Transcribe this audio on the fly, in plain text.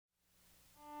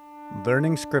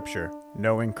Learning Scripture,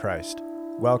 Knowing Christ.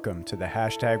 Welcome to the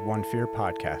 #OneFear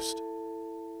podcast.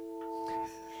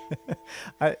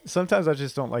 Sometimes I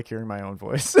just don't like hearing my own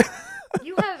voice.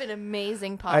 You have an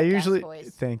amazing podcast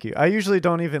voice. Thank you. I usually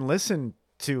don't even listen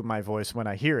to my voice when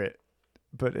I hear it,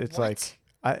 but it's What?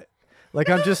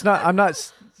 I'm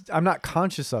not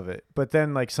conscious of it. But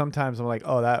then like sometimes I'm like,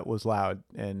 oh, that was loud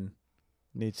and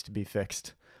needs to be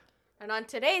fixed. And on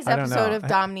today's I don't episode know. of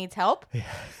Dom Needs Help,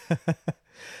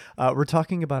 We're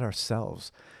talking about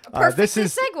ourselves. perfect This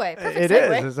is segue. Perfect It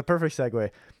segue. is. It's a perfect segue.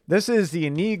 This is the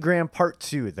Enneagram Part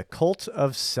 2, the Cult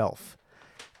of Self.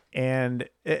 And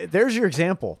there's your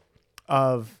example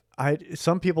of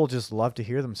some people just love to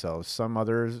hear themselves. Some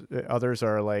others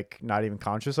are like not even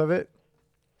conscious of it.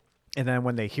 And then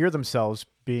when they hear themselves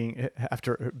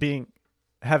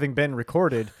having been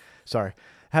recorded,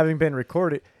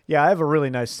 yeah, I have a really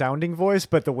nice sounding voice,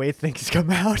 but the way things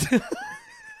come out.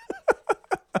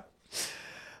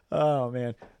 Oh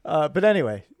man. But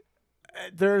anyway,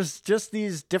 there's just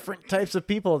these different types of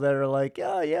people that are like,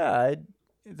 oh yeah,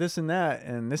 this and that,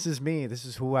 and this is me, this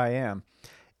is who I am.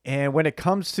 And when it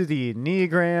comes to the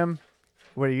Enneagram,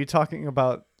 what are you talking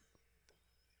about?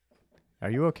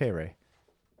 Are you okay, Ray?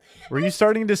 Were you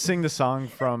starting to sing the song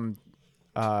from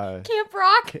Camp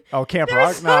Rock. Camp There's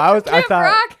Rock? some No, Camp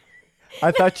Rock.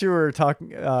 I thought you were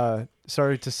talking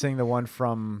started to sing the one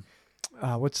from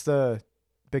what's the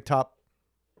Big Top?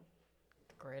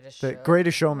 The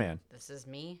Greatest Showman. This is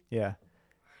me. Yeah.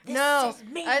 No, is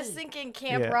me. I was thinking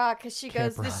Camp Yeah. Rock because she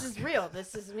Camp goes, "This Rock. is real.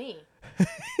 This is me," and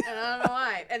I don't know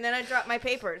why. And then I dropped my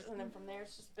papers, and then from there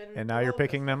it's just been. And now you're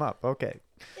picking them up. Okay.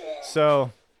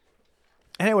 So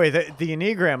anyway, the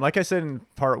Enneagram, like I said in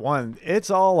part 1, it's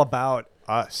all about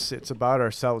us. It's about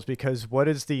ourselves, because what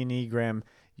is the Enneagram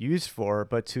used for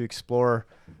but to explore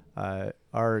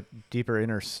our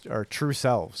deeper our true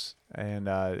selves and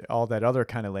all that other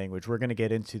kind of language. We're going to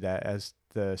get into that as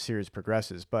the series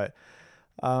progresses. But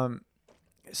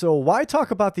so why talk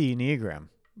about the Enneagram?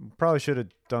 Probably should have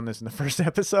done this in the first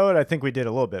episode. I think we did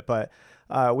a little bit, but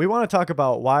we want to talk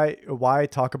about why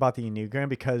talk about the Enneagram,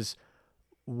 because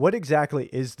what exactly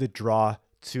is the draw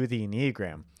to the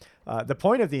Enneagram? The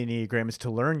point of the Enneagram is to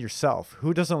learn yourself.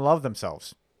 Who doesn't love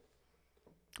themselves?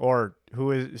 Or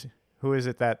who is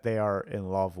it that they are in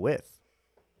love with?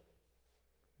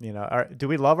 You know, do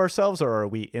we love ourselves, or are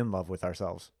we in love with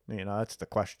ourselves? You know, that's the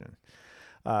question.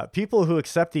 People who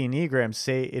accept the Enneagram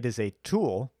say it is a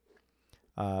tool,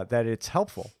 that it's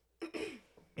helpful.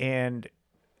 And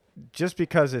just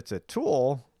because it's a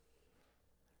tool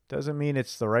doesn't mean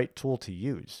it's the right tool to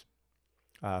use.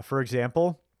 For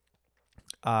example,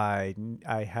 I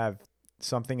have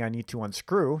something I need to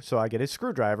unscrew, so I get a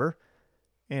screwdriver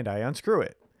and I unscrew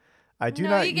it. You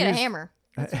get a hammer.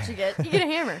 That's what you get. You get a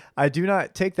hammer. I do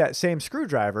not take that same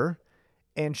screwdriver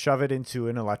and shove it into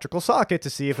an electrical socket to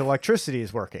see if electricity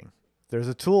is working. There's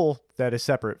a tool that is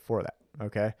separate for that.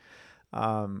 Okay.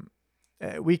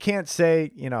 We can't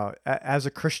say, you know, as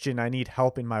a Christian, I need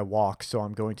help in my walk, so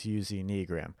I'm going to use the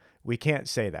Enneagram. We can't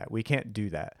say that. We can't do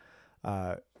that.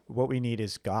 What we need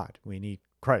is God. We need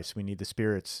Christ. We need the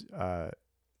Spirit's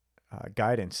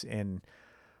guidance. And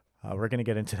we're going to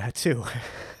get into that too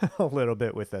a little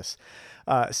bit with this.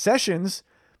 Sessions,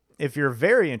 if you're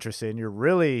very interested and you're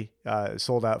really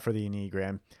sold out for the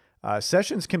Enneagram,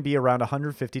 sessions can be around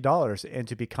 $150. And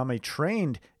to become a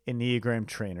trained Enneagram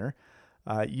trainer,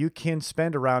 you can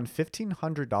spend around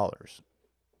 $1,500.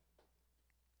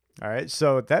 All right.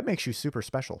 So that makes you super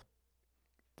special.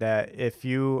 That if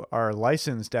you are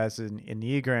licensed as an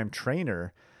Enneagram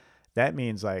trainer, that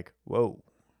means like, whoa,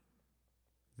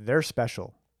 they're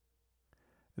special.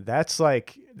 That's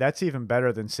even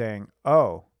better than saying,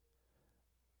 oh,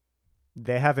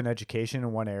 they have an education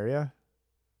in one area.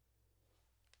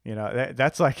 You know,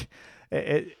 that's like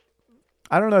it.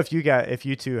 I don't know if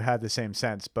you two had the same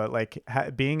sense, but like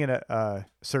being a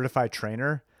certified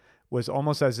trainer was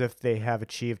almost as if they have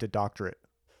achieved a doctorate.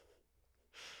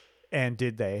 And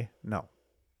did they? No.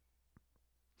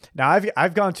 Now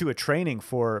I've gone to a training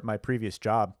for my previous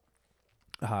job,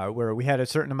 where we had a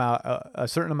certain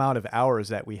amount of hours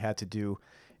that we had to do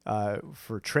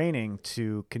for training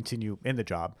to continue in the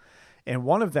job. And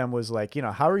one of them was like, you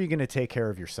know, how are you going to take care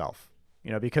of yourself?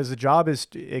 You know, because the job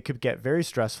it could get very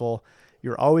stressful.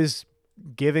 You're always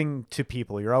giving to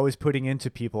people. You're always putting into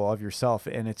people of yourself.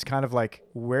 And it's kind of like,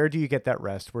 where do you get that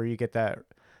rest? Where do you get that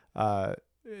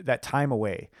time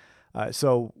away?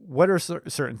 So what are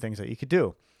certain things that you could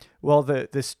do? Well,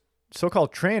 this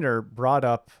so-called trainer brought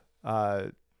up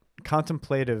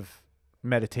contemplative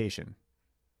meditation.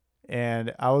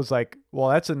 And I was like, well,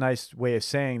 that's a nice way of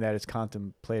saying that it's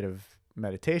contemplative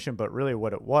meditation, but really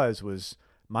what it was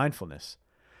mindfulness.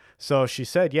 So she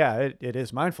said, yeah, it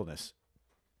is mindfulness.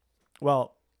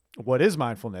 Well, what is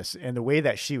mindfulness? And the way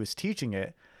that she was teaching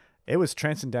it, it was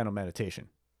transcendental meditation.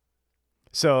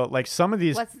 So like some of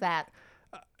these, What's that?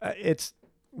 it's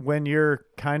when you're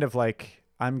kind of like,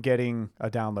 I'm getting a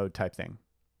download type thing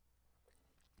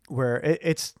where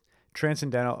it's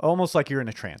transcendental, almost like you're in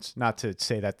a trance, not to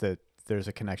say that there's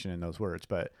a connection in those words,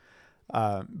 but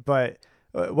what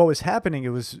was happening, it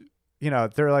was,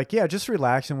 they're like, yeah, just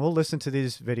relax and we'll listen to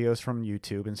these videos from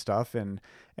YouTube and stuff. And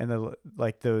the,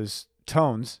 like those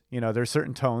tones, there's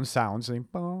certain tones, sounds, and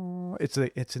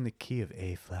it's in the key of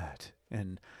A flat.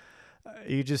 And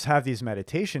you just have these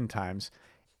meditation times,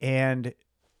 and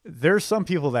there's some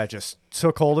people that just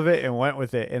took hold of it and went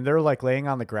with it, and they're like laying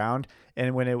on the ground.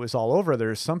 And when it was all over,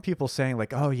 there's some people saying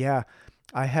like, oh yeah,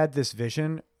 I had this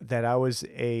vision that I was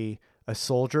a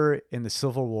soldier in the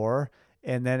Civil War,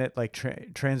 and then it like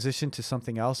transitioned to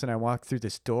something else, and I walked through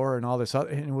this door and all this other,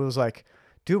 and it was like,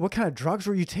 dude, what kind of drugs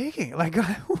were you taking? Like,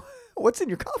 what's in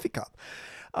your coffee cup?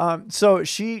 So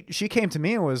she came to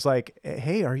me and was like,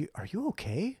 hey, are you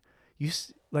okay?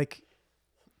 Like,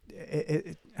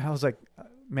 I was like,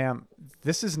 ma'am,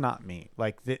 this is not me.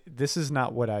 Like, this is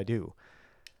not what I do.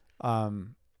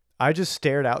 I just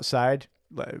stared outside,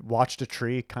 watched a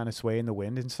tree kind of sway in the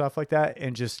wind and stuff like that,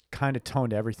 and just kind of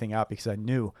toned everything out because I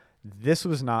knew this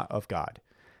was not of God.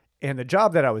 And the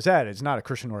job that I was at is not a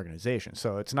Christian organization.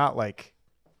 So it's not like,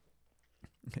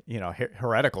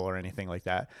 heretical or anything like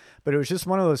that. But it was just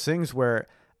one of those things where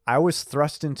I was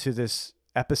thrust into this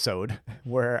episode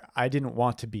where I didn't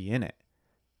want to be in it.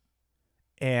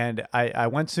 And I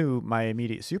went to my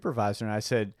immediate supervisor and I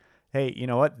said, hey, you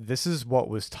know what? This is what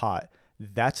was taught.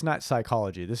 That's not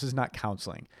psychology. This is not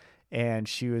counseling. And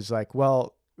she was like,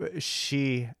 well,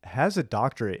 she has a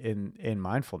doctorate in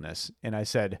mindfulness. And I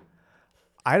said,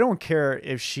 I don't care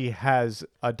if she has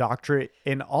a doctorate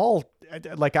in all,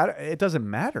 like, it doesn't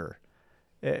matter.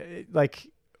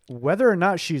 Like, whether or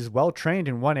not she's well trained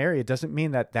in one area doesn't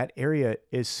mean that area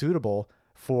is suitable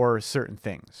for certain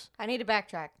things. I need to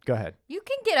backtrack. Go ahead. You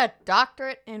can get a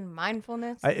doctorate in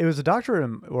mindfulness. It was a doctorate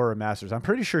or a master's. I'm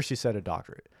pretty sure she said a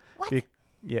doctorate. What?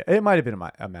 Yeah, it might have been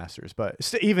a master's,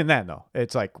 but even then, though,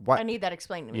 it's like, what? I need that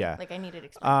explained to me. Yeah. Like, I need it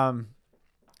explained.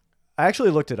 I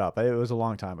actually looked it up. It was a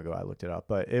long time ago I looked it up,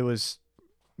 but it was,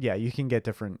 yeah, you can get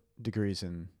different degrees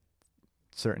in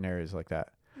certain areas like that.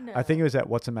 No. I think it was at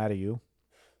What's the Matter You?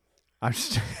 I'm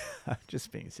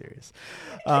just being serious.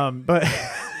 But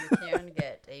You can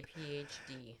get a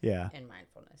PhD yeah, in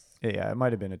mindfulness. yeah, it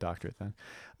might have been a doctorate then.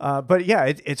 But yeah,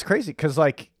 it's crazy because,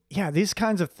 like, yeah, these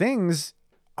kinds of things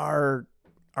are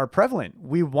prevalent.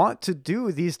 We want to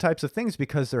do these types of things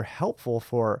because they're helpful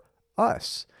for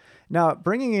us. Now,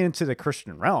 bringing it into the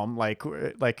Christian realm,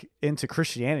 like into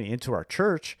Christianity, into our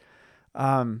church,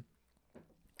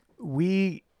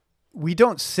 we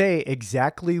don't say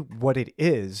exactly what it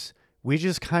is. We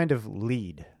just kind of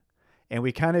lead, and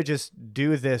we kind of just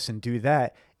do this and do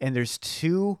that. And there's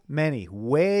too many,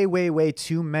 way, way, way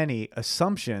too many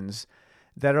assumptions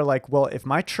that are like, well, if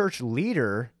my church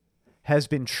leader has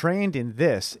been trained in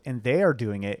this and they are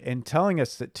doing it and telling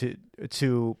us that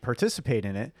to participate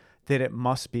in it, that it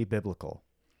must be biblical.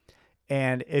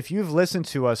 And if you've listened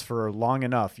to us for long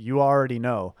enough, you already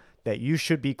know that you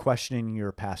should be questioning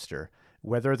your pastor,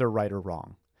 whether they're right or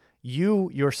wrong. You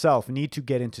yourself need to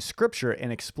get into Scripture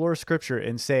and explore Scripture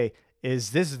and say, is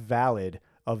this valid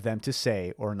of them to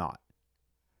say or not?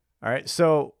 All right.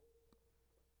 So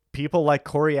people like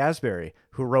Corey Asbury,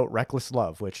 who wrote Reckless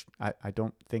Love, which I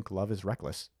don't think love is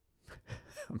reckless.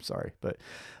 I'm sorry, but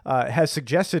has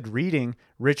suggested reading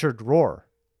Richard Rohr.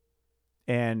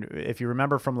 And if you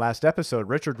remember from last episode,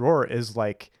 Richard Rohr is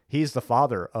like, he's the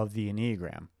father of the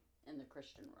Enneagram. In the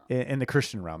Christian realm. In the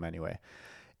Christian realm, anyway.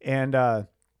 And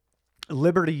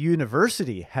Liberty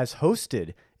University has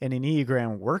hosted an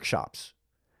Enneagram workshops.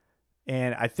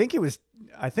 And I think it was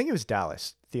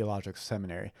Dallas Theological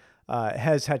Seminary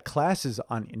has had classes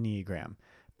on Enneagram.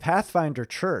 Pathfinder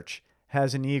Church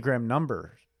has Enneagram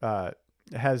number,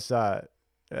 has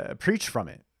preached on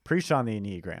the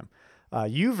Enneagram.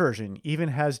 YouVersion even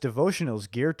has devotionals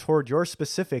geared toward your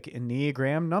specific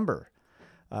Enneagram number.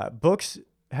 Books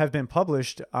have been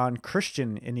published on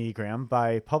Christian Enneagram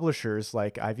by publishers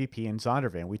like IVP and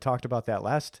Zondervan. We talked about that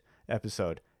last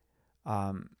episode.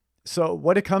 So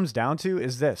what it comes down to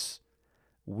is this.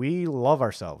 We love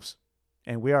ourselves,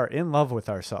 and we are in love with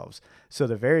ourselves. So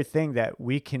the very thing that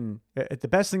the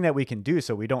best thing that we can do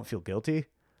so we don't feel guilty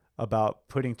about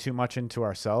putting too much into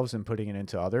ourselves and putting it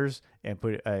into others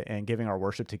and giving our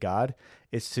worship to God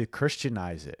is to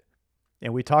Christianize it.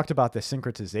 And we talked about the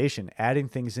syncretization, adding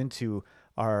things into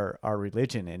our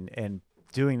religion and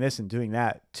doing this and doing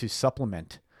that to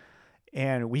supplement.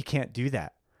 And we can't do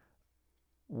that.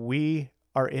 We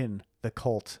are in the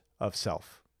cult of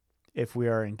self if we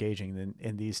are engaging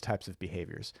in these types of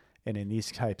behaviors and in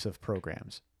these types of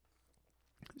programs.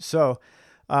 So,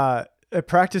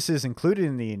 practices included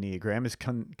in the Enneagram is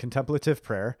contemplative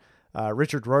prayer.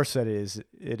 Richard Rohr said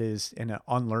it is an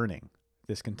unlearning,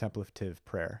 this contemplative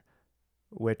prayer,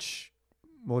 which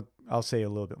I'll say a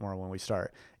little bit more when we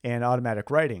start. And automatic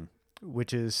writing,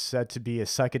 which is said to be a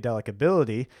psychedelic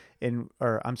ability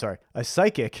a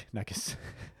psychic, not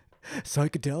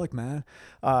psychedelic, man,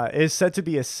 is said to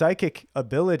be a psychic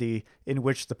ability in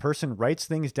which the person writes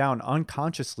things down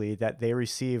unconsciously that they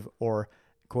receive or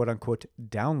quote unquote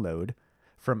download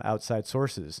from outside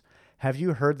sources. Have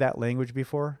you heard that language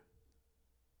before?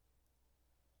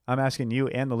 I'm asking you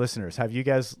and the listeners. Have you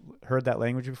guys heard that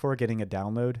language before, getting a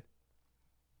download?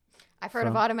 I've heard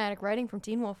of automatic writing from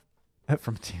Teen Wolf.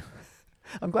 From Teen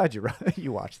I'm glad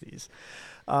you watch these.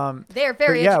 They're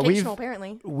very educational,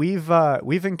 apparently.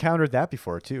 We've encountered that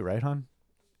before too, right, hon?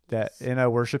 That in a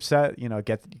worship set,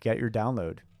 get your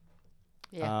download.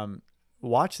 Yeah.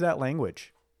 Watch that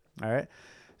language. All right.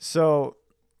 So,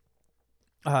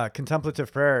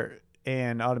 contemplative prayer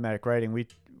and automatic writing. We're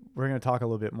going to talk a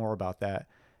little bit more about that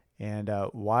and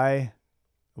why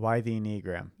the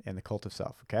Enneagram and the cult of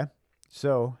self. Okay.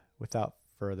 So, without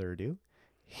further ado,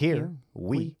 here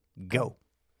we go.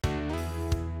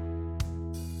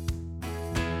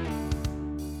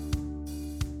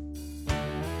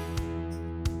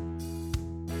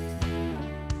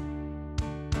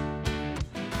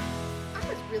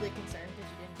 Really concerned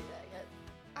because you didn't do that yet.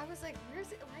 I was like,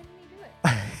 where's it? Why didn't he do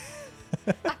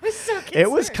it? I was so concerned. It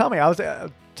was coming. I was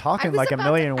talking like a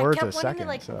million words a second.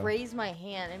 I kept wanting to raise my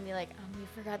hand and be like, you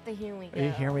forgot the here we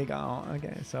go. Here we go.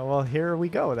 Okay, so well, here we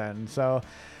go then. So,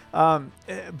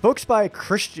 books by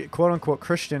Christian, quote unquote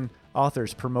Christian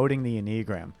authors promoting the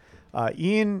Enneagram.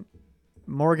 Ian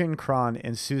Morgan Cron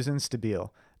and Susan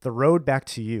Stabile, The Road Back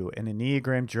to You: An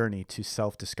Enneagram Journey to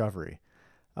Self-Discovery.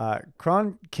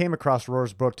 Cron came across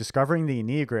Rohr's book, Discovering the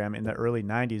Enneagram, in the early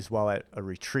 90s while at a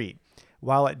retreat.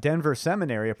 While at Denver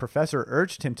Seminary, a professor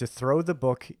urged him to throw the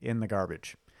book in the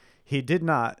garbage. He did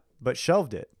not, but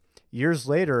shelved it. Years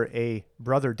later, a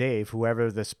brother Dave,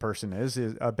 whoever this person is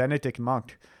a Benedict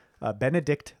monk,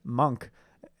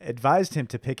 advised him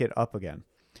to pick it up again.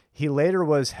 He later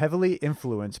was heavily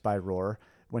influenced by Rohr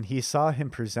when he saw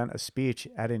him present a speech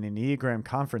at an Enneagram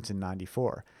conference in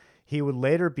 '94. He would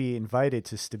later be invited by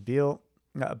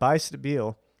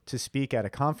Stabile to speak at a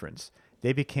conference.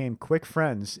 They became quick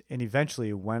friends and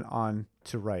eventually went on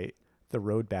to write The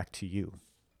Road Back to You.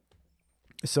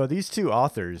 So these two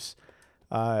authors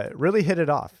really hit it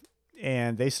off,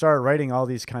 and they started writing all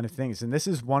these kind of things. And this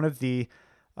is one of the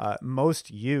most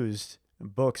used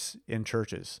books in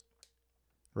churches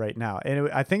right now. And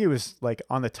I think it was like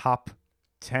on the top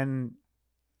 10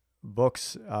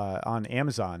 books on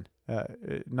Amazon.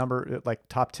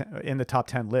 Top 10 in the top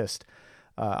 10 list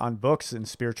on books and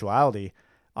spirituality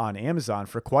on Amazon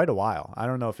for quite a while. I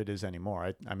don't know if it is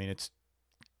anymore. I mean,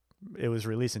 it was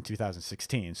released in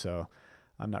 2016, so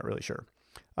I'm not really sure.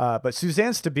 But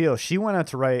Suzanne Stabile, she went on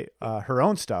to write her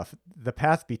own stuff, The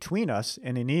Path Between Us: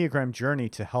 An Enneagram Journey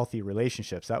to Healthy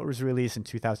Relationships. That was released in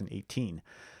 2018.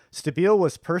 Stabile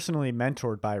was personally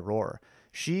mentored by Rohr.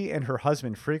 She and her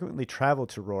husband frequently traveled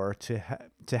to Rohr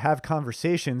to have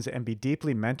conversations and be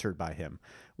deeply mentored by him.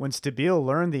 When Stabile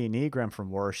learned the Enneagram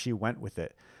from Rohr, she went with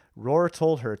it. Rohr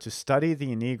told her to study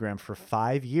the Enneagram for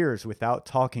 5 years without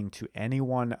talking to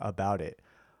anyone about it.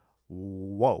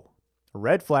 Whoa.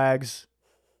 Red flags,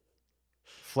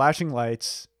 flashing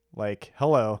lights, like,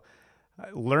 hello.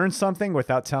 Learn something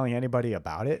without telling anybody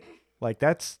about it? Like,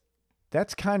 that's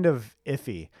kind of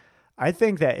iffy. I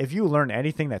think that if you learn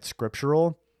anything that's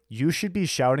scriptural, you should be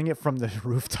shouting it from the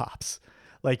rooftops.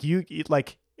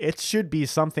 It should be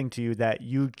something to you that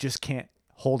you just can't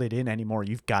hold it in anymore.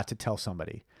 You've got to tell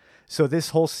somebody. So this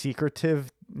whole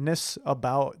secretiveness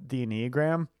about the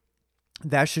Enneagram,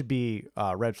 that should be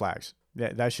red flags.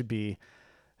 That should be,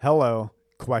 hello,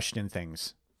 question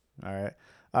things. All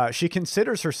right. She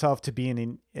considers herself to be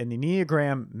an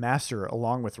Enneagram master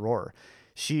along with Rohr.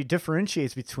 She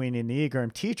differentiates between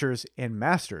Enneagram teachers and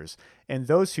masters, and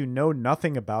those who know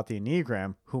nothing about the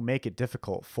Enneagram who make it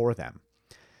difficult for them.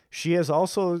 She has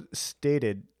also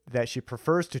stated that she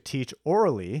prefers to teach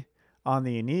orally on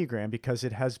the Enneagram because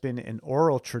it has been an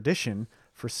oral tradition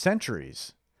for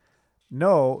centuries.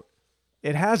 No,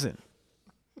 it hasn't.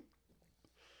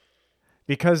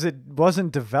 because it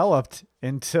wasn't developed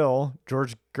until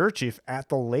George Gurdjieff at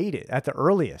the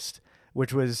earliest,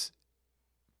 which was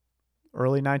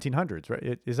early 1900s,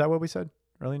 right? Is that what we said?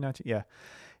 Early 19, yeah.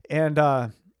 And,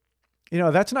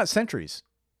 that's not centuries.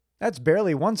 That's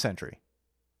barely 1 century.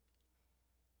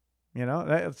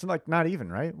 It's like not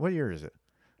even, right? What year is it?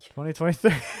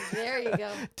 2023. There you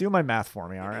go. Do my math for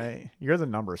me, all right? You're the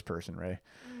numbers person, Ray.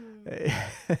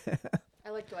 I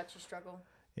like to watch you struggle.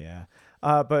 Yeah.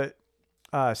 But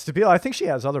Stabile, I think she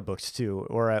has other books too,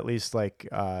 or at least like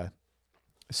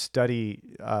study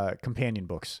companion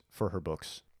books for her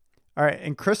books. All right.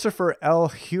 And Christopher L.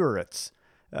 Heuritz,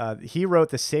 he wrote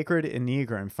The Sacred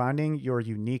Enneagram, Finding Your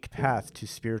Unique Path to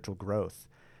Spiritual Growth.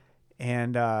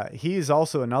 And he is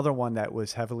also another one that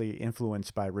was heavily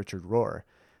influenced by Richard Rohr.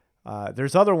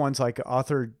 There's other ones like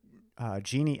author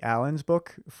Jeannie Allen's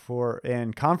book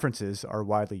and conferences are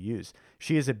widely used.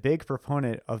 She is a big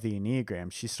proponent of the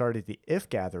Enneagram. She started the If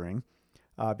Gathering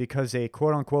because a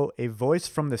quote unquote, a voice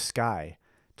from the sky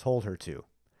told her to.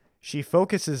 She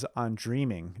focuses on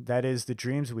dreaming. That is the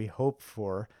dreams we hope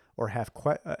for or have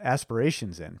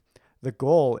aspirations in. The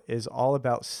goal is all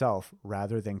about self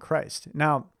rather than Christ.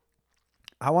 Now,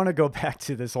 I want to go back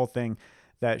to this whole thing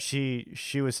that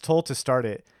she was told to start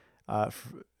it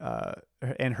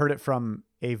and heard it from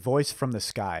a voice from the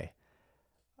sky.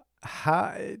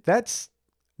 That's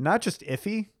not just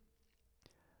iffy,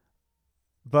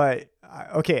 but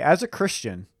okay, as a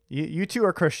Christian, you two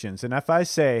are Christians, and if I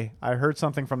say I heard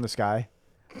something from the sky,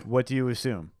 what do you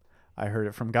assume? I heard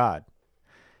it from God.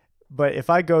 But if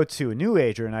I go to a New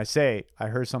Ager and I say I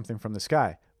heard something from the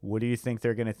sky, what do you think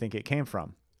they're going to think it came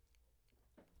from?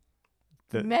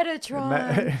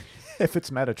 Metatron. If it's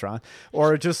Metatron,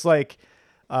 or just like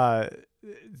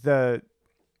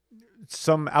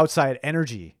some outside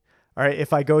energy. All right,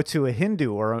 if I go to a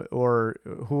Hindu or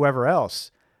whoever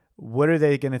else, what are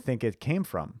they going to think it came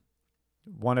from?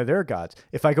 One of their gods.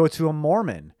 If I go to a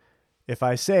Mormon, if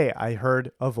I say I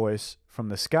heard a voice from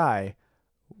the sky,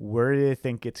 where do they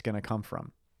think it's going to come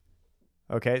from?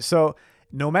 Okay, so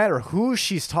no matter who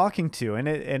she's talking to, and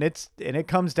it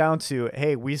comes down to,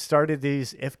 hey, we started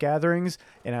these If gatherings,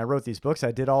 and I wrote these books,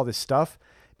 I did all this stuff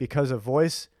because a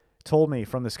voice told me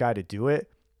from the sky to do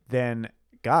it, then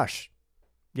gosh,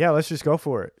 yeah, let's just go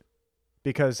for it.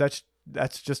 Because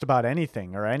that's just about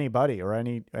anything or anybody or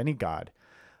any god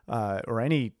or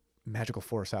any magical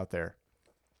force out there,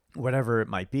 whatever it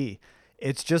might be.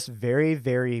 It's just very,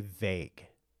 very vague.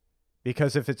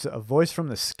 Because if it's a voice from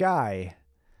the sky,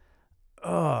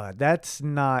 that's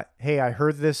not, hey, I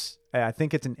heard this, I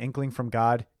think it's an inkling from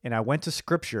God, and I went to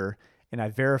scripture and I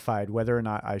verified whether or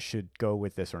not I should go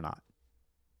with this or not.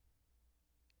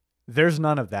 There's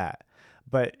none of that.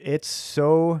 But it's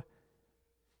so,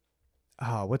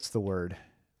 what's the word?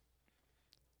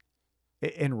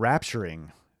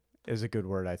 Enrapturing is a good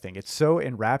word, I think. It's so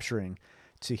enrapturing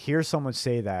to hear someone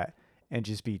say that and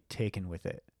just be taken with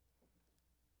it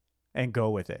and go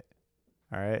with it.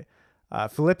 All right.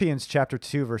 Philippians chapter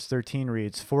 2, verse 13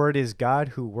 reads, "For it is God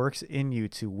who works in you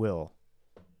to will."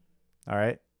 All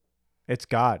right. It's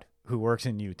God who works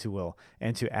in you to will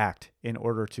and to act in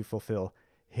order to fulfill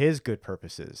his good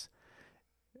purposes.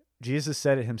 Jesus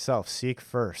said it himself, seek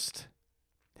first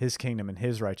his kingdom and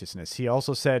his righteousness. He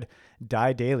also said,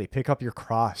 die daily, pick up your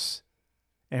cross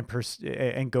and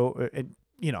go, and,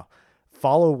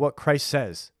 follow what Christ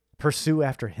says, pursue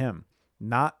after him,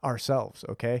 not ourselves.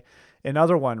 Okay.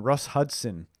 Another one, Russ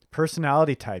Hudson,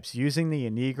 personality types, using the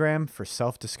Enneagram for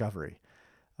self-discovery.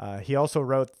 He also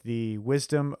wrote The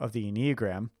Wisdom of the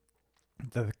Enneagram,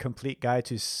 the complete guide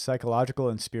to psychological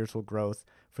and spiritual growth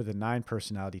for the 9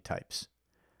 personality types.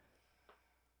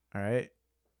 All right.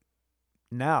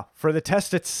 Now, for the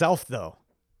test itself, though,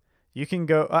 you can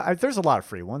go, there's a lot of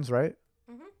free ones, right?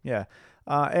 Mm-hmm. Yeah.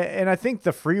 And I think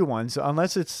the free ones,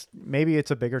 unless maybe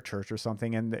it's a bigger church or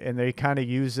something, and they kind of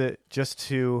use it just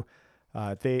to,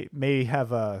 they may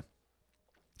have a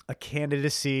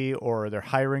candidacy or they're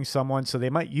hiring someone. So they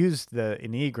might use the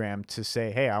Enneagram to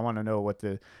say, hey, I want to know what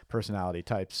the personality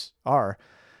types are.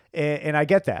 And I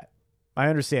get that. I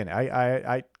understand.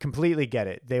 I completely get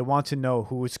it. They want to know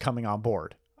who is coming on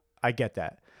board. I get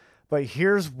that. But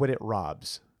here's what it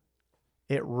robs.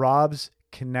 It robs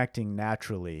connecting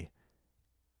naturally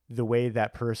the way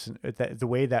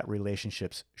that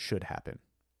relationships should happen.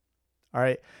 All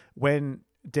right. When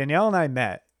Danielle and I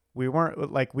met, we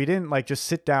didn't just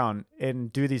sit down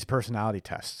and do these personality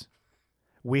tests.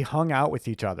 We hung out with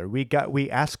each other. We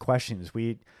asked questions.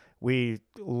 We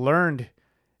learned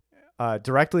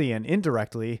directly and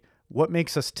indirectly what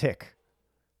makes us tick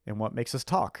and what makes us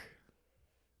talk.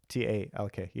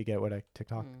 TALK. You get what I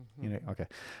TikTok? You know, okay.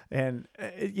 And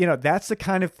you know, that's the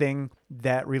kind of thing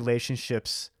that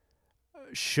relationships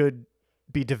should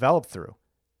be developed through.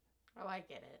 Oh, I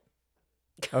get it.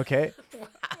 Okay?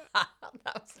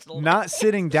 That was Not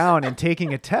sitting down and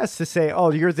taking a test to say,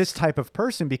 "Oh, you're this type of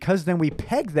person," because then we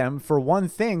peg them for one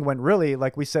thing when really,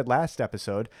 like we said last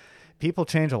episode, people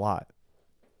change a lot.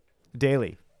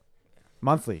 Daily,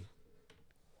 monthly,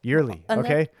 yearly, And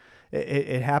okay?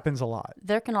 It happens a lot.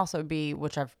 There can also be,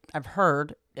 which I've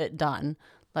heard it done,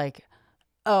 like,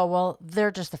 oh, well,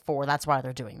 they're just a 4. That's why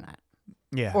they're doing that.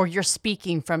 Yeah. Or you're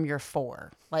speaking from your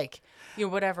 4. Like, you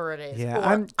know, whatever it is. Yeah,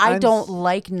 Or I don't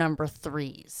like number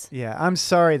 3s. Yeah, I'm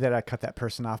sorry that I cut that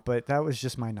person off, but that was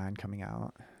just my 9 coming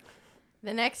out.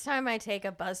 The next time I take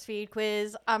a BuzzFeed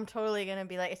quiz, I'm totally going to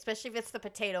be like, especially if it's the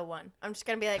potato one, I'm just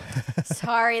going to be like,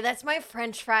 sorry, that's my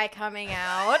French fry coming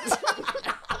out.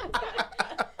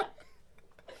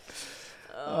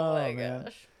 Oh my man.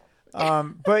 gosh.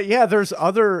 But yeah, there's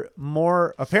other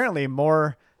apparently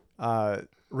more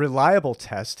reliable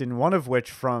tests, and one of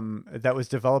which that was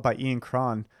developed by Ian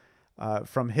Cron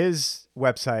from his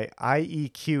website,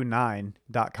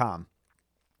 IEQ9.com.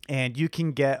 And you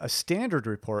can get a standard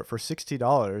report for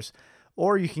 $60,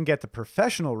 or you can get the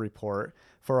professional report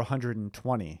for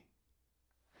 $120.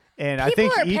 And I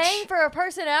think People are paying for a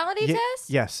personality test?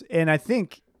 Yes, and I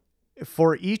think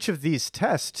for each of these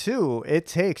tests too, it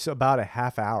takes about a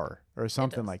half hour or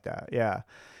something like that. Yeah.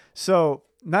 So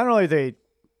not only are they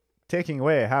taking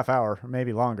away a half hour, or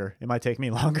maybe longer, it might take me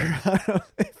longer I don't know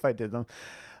if I did them.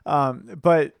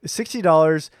 But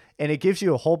 $60, and it gives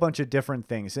you a whole bunch of different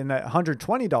things. And that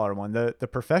 $120 one, the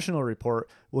professional report,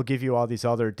 will give you all these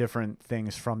other different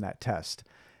things from that test.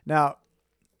 Now,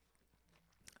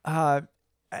 I've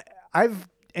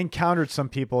encountered some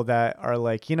people that are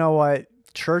like, you know what?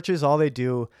 Churches, all they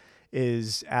do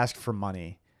is ask for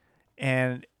money.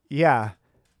 And yeah,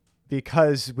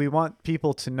 because we want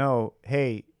people to know,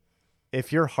 hey,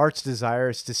 if your heart's desire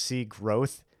is to see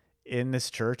growth in this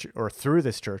church, or through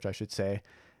this church, I should say,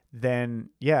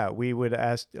 then yeah, we would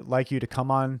like you to come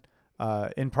on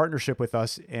in partnership with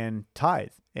us and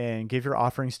tithe and give your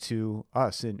offerings to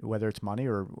us, and whether it's money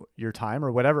or your time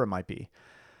or whatever it might be,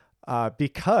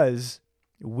 because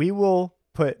we will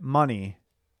put money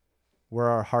where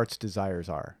our heart's desires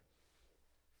are.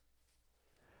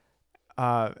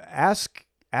 Ask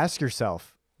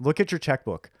yourself, look at your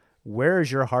checkbook. Where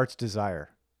is your heart's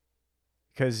desire?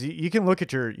 Because you can look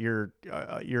at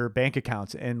your bank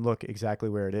accounts and look exactly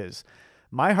where it is.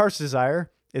 My heart's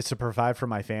desire is to provide for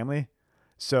my family.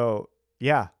 So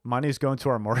yeah, money is going to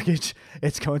our mortgage.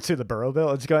 It's going to the borough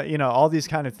bill. It's going, all these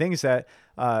kind of things that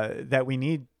we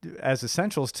need as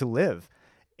essentials to live.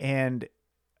 And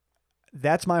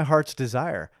that's my heart's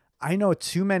desire. I know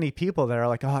too many people that are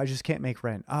like, oh, I just can't make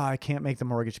rent. Oh, I can't make the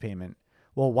mortgage payment.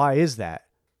 Well, why is that?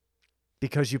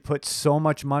 Because you put so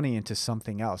much money into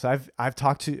something else. I've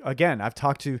talked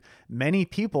to many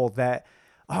people that,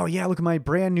 oh yeah, look at my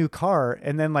brand new car.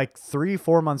 And then like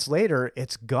 3-4 months later,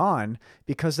 it's gone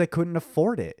because they couldn't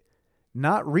afford it.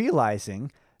 Not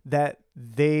realizing that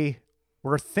they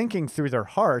were thinking through their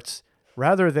hearts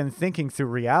rather than thinking through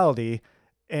reality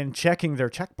and checking their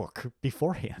checkbook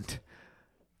beforehand.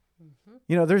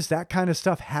 Mm-hmm. There's that kind of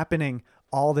stuff happening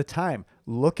all the time.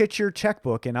 Look at your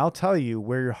checkbook and I'll tell you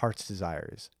where your heart's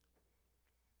desire is.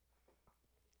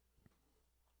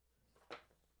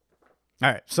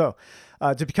 All right. So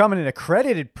to become an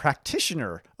accredited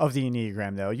practitioner of the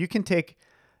Enneagram, though, you can take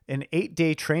an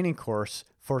 8-day training course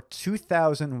for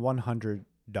 $2,100.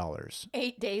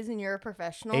 8 days and you're a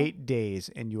professional? 8 days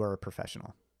and you are a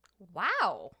professional.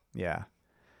 Wow. Yeah.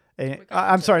 got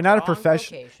I'm into sorry, the not a wrong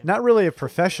professional, vocation. not really a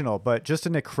professional, but just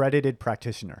an accredited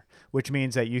practitioner, which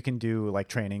means that you can do like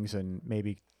trainings and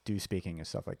maybe do speaking and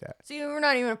stuff like that. So you're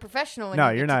not even a professional when No,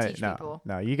 you you're get to not. teach No, people.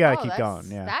 no, you got to Oh, keep that's-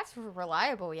 going. Yeah. That's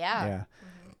reliable, yeah. Yeah.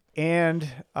 And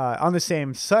on the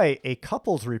same site, a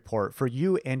couples report for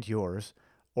you and yours,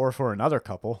 or for another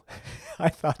couple. I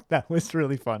thought that was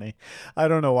really funny. I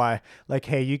don't know why. Like,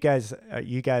 hey, you guys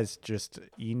you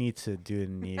need to do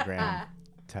an Enneagram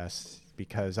test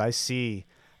because I see,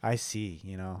 I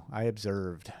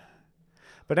observed.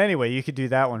 But anyway, you could do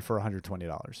that one for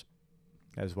 $120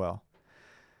 as well.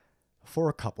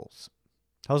 For couples,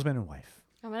 husband and wife.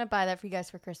 I'm going to buy that for you guys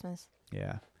for Christmas.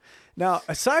 Yeah. Now,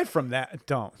 aside from that,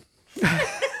 don't.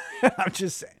 I'm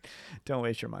just saying, don't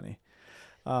waste your money.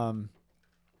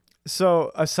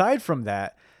 So aside from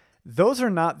that, those are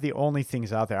not the only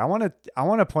things out there. I want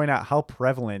to point out how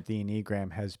prevalent the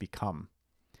Enneagram has become.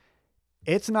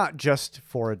 It's not just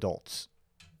for adults.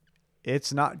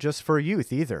 It's not just for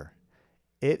youth either.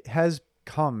 It has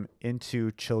come into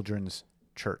children's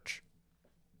church.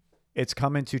 It's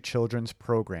come into children's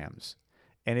programs,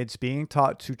 and it's being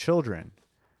taught to children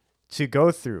to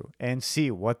go through and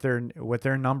see what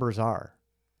their numbers are.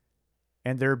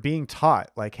 And they're being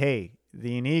taught like, hey,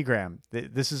 the Enneagram,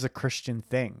 this is a Christian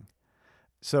thing.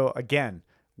 So again,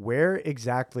 where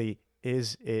exactly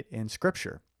is it in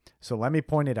Scripture? So let me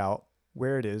point it out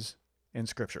where it is in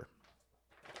Scripture.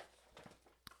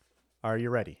 Are you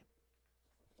ready?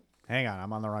 Hang on,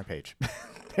 I'm on the wrong page.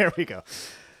 There we go.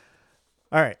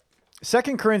 All right. 2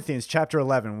 Corinthians chapter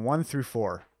 11, 1 through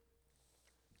 4.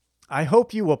 I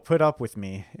hope you will put up with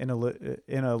me in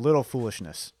a little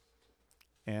foolishness.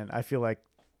 And I feel like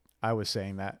I was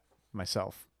saying that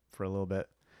myself for a little bit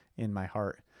in my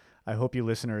heart. I hope you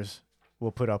listeners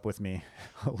will put up with me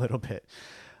a little bit.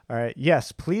 All right.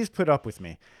 Yes, please put up with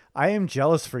me. I am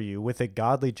jealous for you with a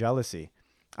godly jealousy.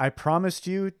 I promised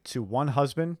you to one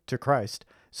husband, to Christ,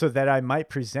 so that I might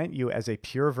present you as a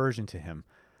pure virgin to him.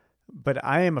 But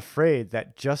I am afraid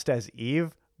that just as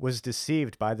Eve was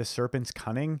deceived by the serpent's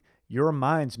cunning, your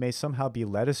minds may somehow be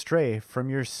led astray from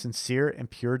your sincere and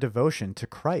pure devotion to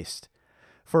Christ.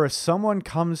 For if someone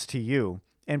comes to you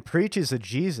and preaches a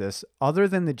Jesus other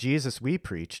than the Jesus we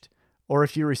preached, or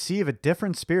if you receive a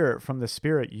different spirit from the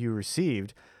spirit you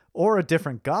received, or a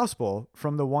different gospel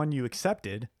from the one you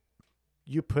accepted,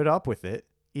 you put up with it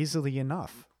easily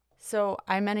enough. So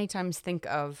I many times think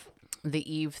of the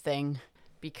Eve thing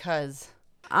because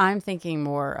I'm thinking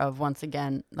more of, once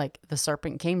again, like the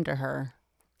serpent came to her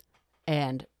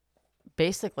and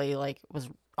basically like was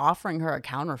offering her a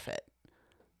counterfeit.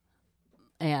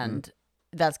 And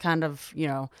that's kind of,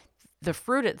 the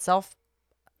fruit itself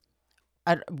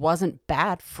wasn't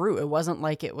bad fruit. It wasn't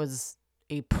like it was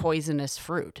a poisonous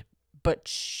fruit, but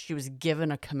she was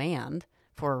given a command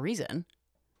for a reason.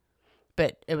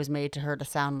 But it was made to her to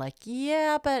sound like,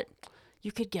 yeah, but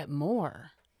you could get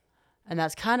more. And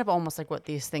that's kind of almost like what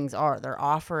these things are. They're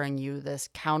offering you this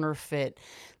counterfeit,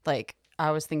 like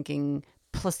I was thinking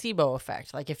placebo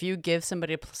effect. Like if you give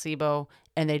somebody a placebo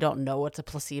and they don't know it's a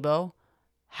placebo,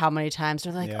 how many times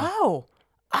they're like, oh,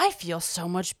 I feel so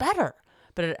much better.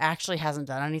 But it actually hasn't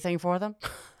done anything for them.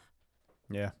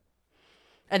 Yeah.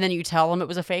 And then you tell them it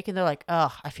was a fake and they're like,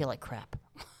 oh, I feel like crap.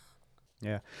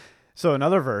 Yeah. So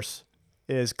another verse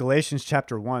is Galatians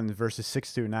chapter 1, verses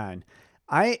 6 through 9.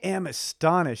 I am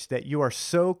astonished that you are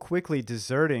so quickly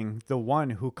deserting the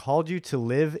one who called you to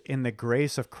live in the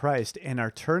grace of Christ and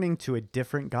are turning to a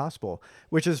different gospel,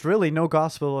 which is really no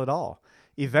gospel at all.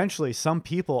 Eventually, some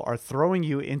people are throwing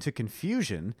you into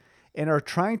confusion and are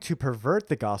trying to pervert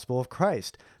the gospel of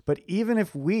Christ. But even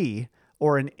if we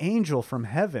or an angel from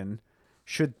heaven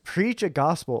should preach a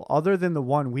gospel other than the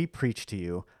one we preach to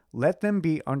you, let them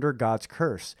be under God's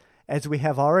curse. As we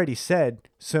have already said,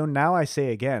 so now I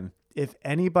say again, if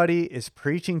anybody is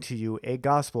preaching to you a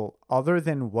gospel other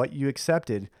than what you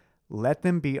accepted, let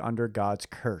them be under God's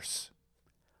curse.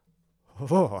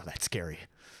 Oh, that's scary.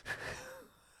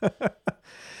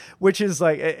 Which is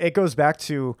like, it goes back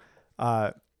to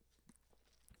the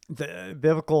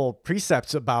biblical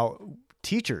precepts about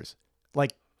teachers.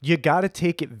 Like, you got to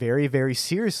take it very, very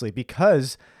seriously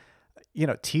because,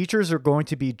 teachers are going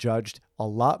to be judged a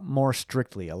lot more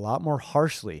strictly, a lot more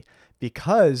harshly,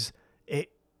 because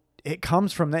it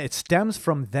comes from that. It stems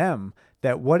from them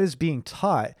that what is being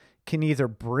taught can either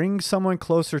bring someone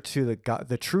closer to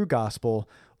the true gospel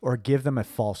or give them a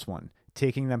false one,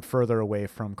 taking them further away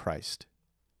from Christ.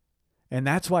 And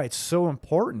that's why it's so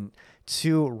important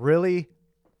to really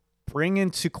bring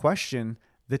into question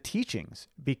the teachings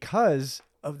because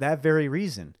of that very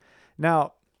reason.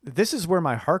 Now, this is where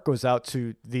my heart goes out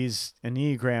to these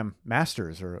Enneagram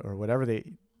masters or whatever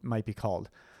they might be called.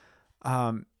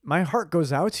 My heart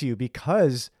goes out to you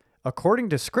because according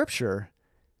to Scripture,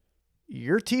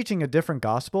 you're teaching a different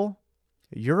gospel.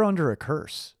 You're under a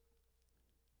curse.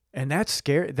 And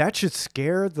that should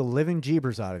scare the living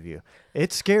jeebers out of you.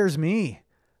 It scares me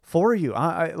for you.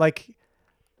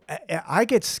 I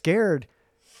get scared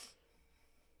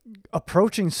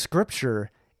approaching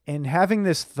Scripture and having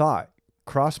this thought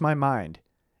cross my mind.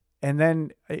 And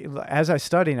then as I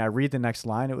study and I read the next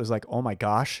line, it was like, oh my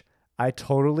gosh, I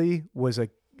totally was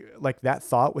that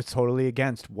thought was totally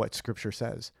against what Scripture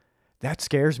says. That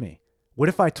scares me. What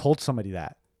if I told somebody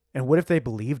that? And what if they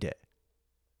believed it?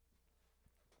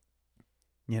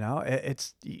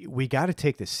 We got to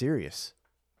take this serious.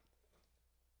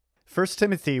 1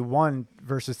 Timothy 1,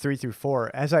 verses 3 through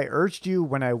 4. As I urged you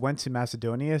when I went to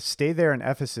Macedonia, stay there in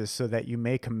Ephesus so that you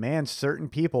may command certain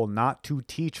people not to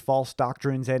teach false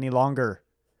doctrines any longer,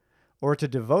 or to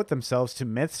devote themselves to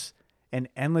myths and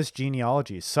endless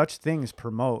genealogies. Such things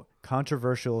promote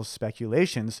controversial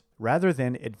speculations rather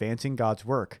than advancing God's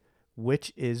work,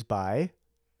 which is by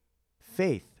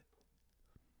faith.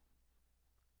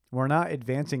 We're not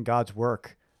advancing God's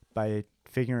work by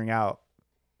figuring out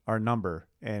our number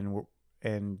and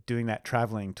doing that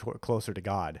traveling closer to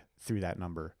God through that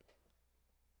number.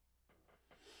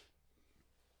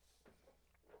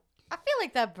 I feel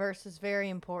like that verse is very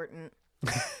important.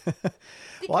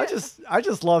 Well, I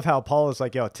just love how Paul is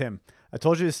like, yo, Tim, I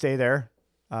told you to stay there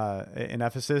in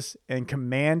Ephesus and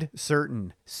command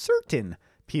certain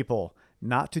people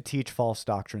not to teach false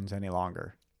doctrines any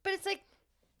longer. But it's like,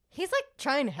 he's like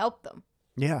trying to help them.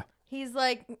 Yeah. He's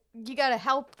like, you got to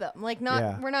help them. Like,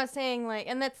 we're not saying like,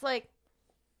 and that's like,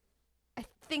 I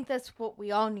think that's what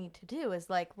we all need to do is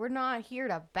like, we're not here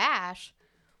to bash.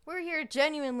 We're here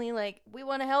genuinely, like, we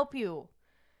want to help you.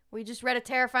 We just read a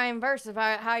terrifying verse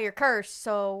about how you're cursed,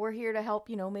 so we're here to help,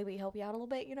 maybe help you out a little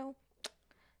bit,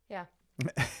 Yeah.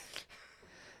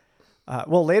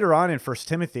 Well, later on in 1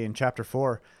 Timothy in chapter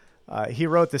 4, he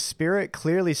wrote, the Spirit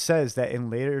clearly says that in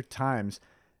later times,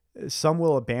 some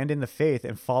will abandon the faith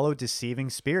and follow deceiving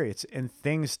spirits and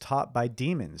things taught by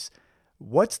demons.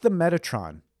 What's the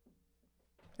Metatron?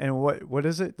 And what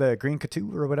is it? The green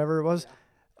Cthulhu or whatever it was?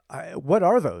 What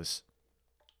are those?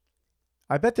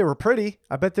 I bet they were pretty.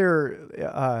 I bet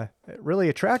they're really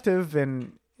attractive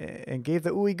and gave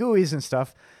the ooey gooeys and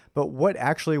stuff. But what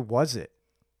actually was it?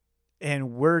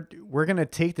 And we're going to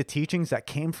take the teachings that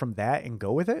came from that and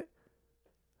go with it?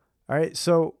 All right,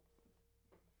 so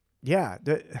yeah,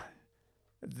 the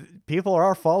people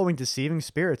are following deceiving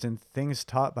spirits and things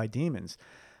taught by demons.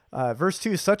 Verse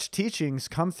 2, such teachings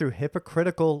come through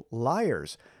hypocritical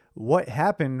liars. What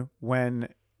happened when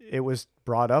it was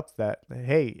brought up that,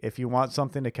 hey, if you want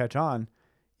something to catch on,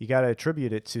 you got to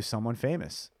attribute it to someone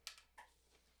famous?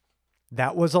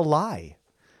 That was a lie.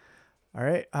 All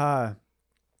right.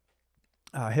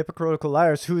 Hypocritical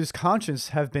liars whose conscience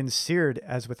have been seared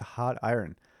as with hot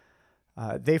iron.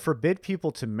 They forbid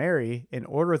people to marry and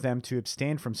order them to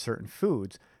abstain from certain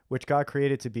foods, which God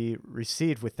created to be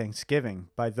received with thanksgiving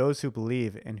by those who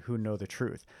believe and who know the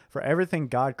truth. For everything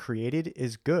God created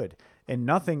is good, and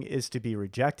nothing is to be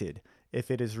rejected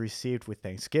if it is received with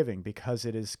thanksgiving, because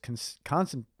it is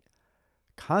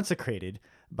consecrated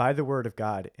by the word of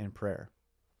God in prayer.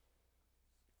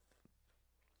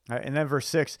 All right, and then verse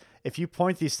 6, if you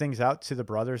point these things out to the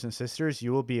brothers and sisters,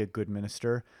 you will be a good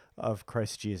minister of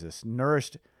Christ Jesus,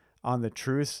 nourished on the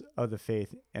truths of the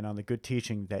faith and on the good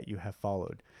teaching that you have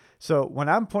followed. So when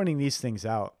I'm pointing these things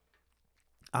out,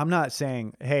 I'm not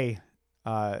saying, hey,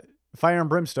 fire and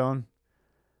brimstone.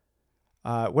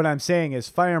 What I'm saying is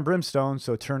fire and brimstone,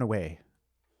 so turn away.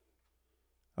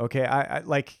 Okay, I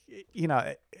like,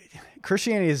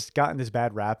 Christianity has gotten this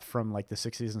bad rap from like the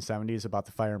 60s and 70s about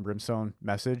the fire and brimstone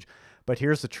message, but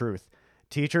here's the truth.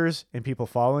 Teachers and people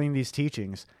following these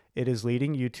teachings, it is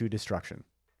leading you to destruction.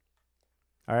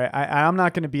 All right, I'm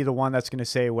not going to be the one that's going to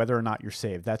say whether or not you're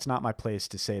saved. That's not my place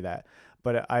to say that,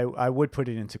 but I would put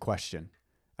it into question.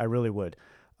 I really would,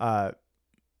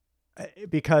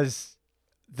 because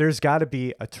there's got to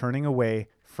be a turning away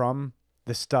from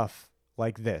the stuff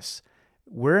like this.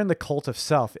 We're in the cult of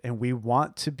self and we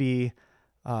want to be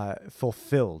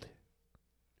fulfilled.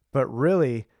 But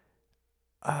really,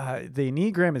 the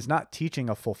Enneagram is not teaching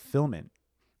a fulfillment.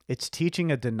 It's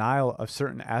teaching a denial of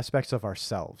certain aspects of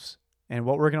ourselves. And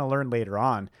what we're going to learn later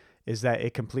on is that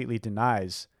it completely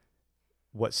denies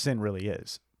what sin really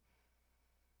is.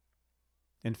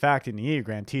 In fact, the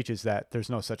Enneagram teaches that there's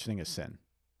no such thing as sin.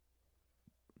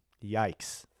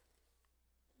 Yikes.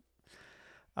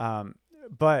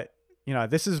 But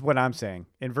this is what I'm saying.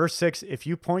 In verse 6, if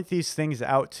you point these things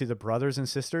out to the brothers and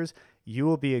sisters, you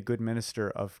will be a good minister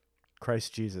of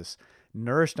Christ Jesus,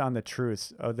 nourished on the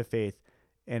truths of the faith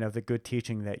and of the good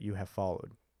teaching that you have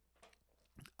followed.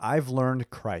 I've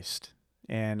learned Christ,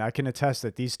 and I can attest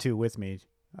that these two with me,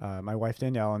 my wife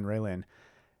Danielle and Raylan,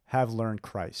 have learned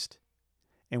Christ.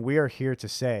 And we are here to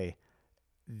say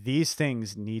these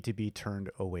things need to be turned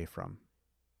away from.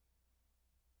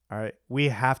 All right? We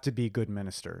have to be good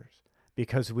ministers,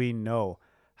 because we know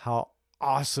how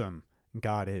awesome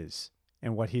God is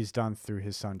and what he's done through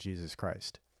his son, Jesus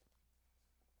Christ.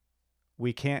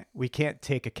 We can't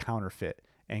take a counterfeit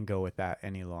and go with that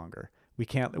any longer. We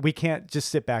can't just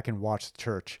sit back and watch the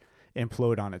church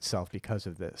implode on itself because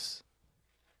of this.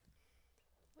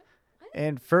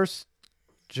 And 1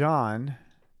 John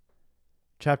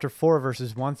chapter 4,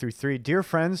 verses 1 through 3, dear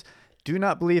friends, do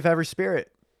not believe every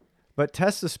spirit, but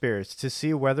test the spirits to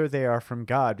see whether they are from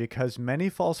God, because many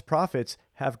false prophets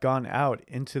have gone out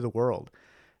into the world.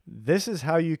 This is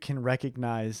how you can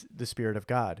recognize the Spirit of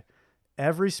God.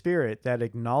 Every spirit that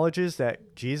acknowledges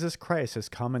that Jesus Christ has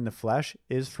come in the flesh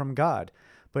is from God,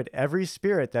 but every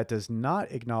spirit that does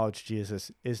not acknowledge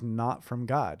Jesus is not from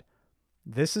God.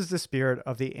 This is the spirit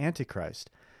of the Antichrist,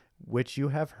 which you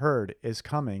have heard is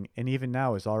coming and even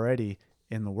now is already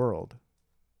in the world.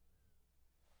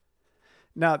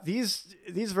 Now, these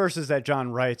verses that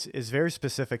John writes is very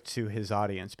specific to his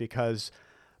audience because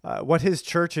what his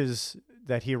churches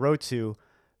that he wrote to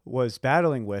was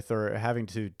battling with or having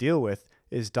to deal with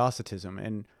is Docetism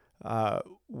and a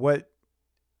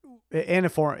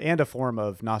form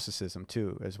of Gnosticism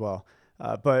too as well.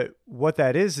 But what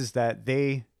that is that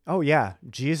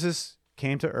Jesus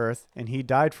came to earth and he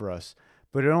died for us,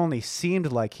 but it only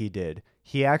seemed like he did.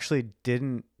 He actually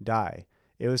didn't die.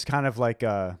 It was kind of like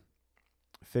a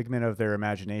figment of their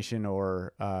imagination,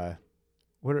 or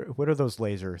what are those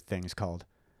laser things called?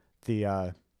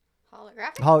 The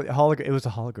holographic. It was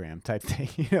a hologram type thing.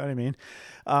 You know what I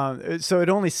mean? So it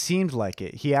only seemed like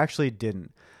it. He actually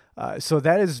didn't. So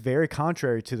that is very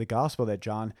contrary to the gospel that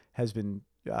John has been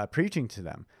preaching to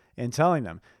them and telling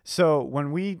them. So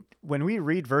when we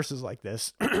read verses like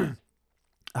this,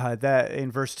 that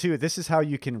in verse 2, this is how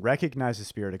you can recognize the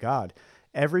Spirit of God.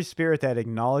 Every spirit that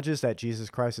acknowledges that Jesus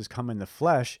Christ has come in the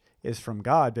flesh is from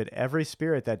God, but every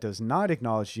spirit that does not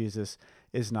acknowledge Jesus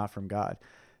is not from God.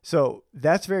 So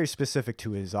that's very specific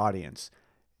to his audience.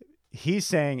 He's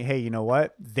saying, hey, you know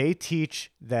what? They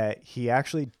teach that he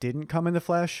actually didn't come in the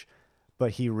flesh,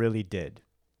 but he really did.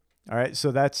 All right.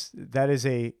 So that is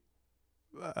a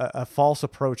false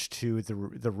approach to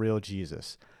the real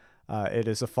Jesus. It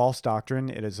is a false doctrine.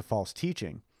 It is a false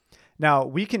teaching. Now,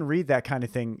 we can read that kind of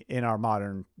thing in our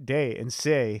modern day and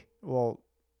say, well,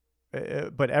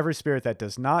 but every spirit that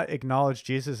does not acknowledge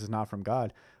Jesus is not from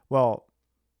God. Well,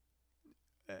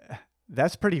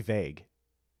 that's pretty vague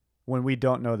when we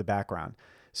don't know the background.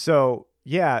 So,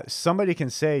 yeah, somebody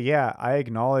can say, yeah, I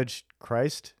acknowledge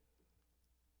Christ,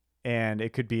 and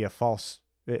it could be a false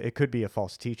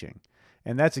teaching.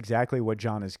 And that's exactly what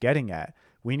John is getting at.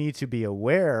 We need to be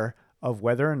aware of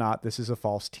whether or not this is a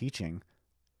false teaching.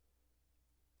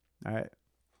 All right.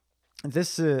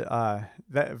 This that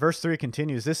verse 3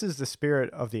 continues. This is the spirit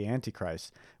of the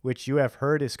Antichrist, which you have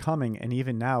heard is coming, and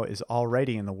even now is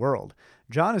already in the world.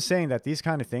 John is saying that these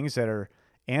kind of things that are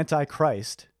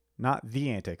anti-Christ, not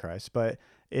the Antichrist, but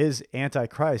is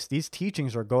anti-Christ, these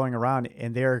teachings are going around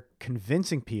and they're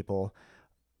convincing people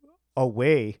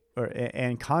away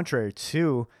and contrary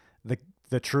to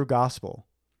the true gospel.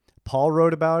 Paul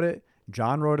wrote about it.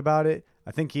 John wrote about it.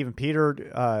 I think even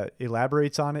Peter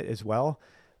elaborates on it as well.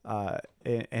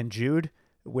 And Jude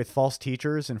with false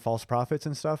teachers and false prophets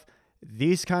and stuff.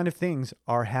 These kind of things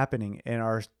are happening and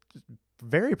are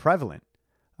very prevalent.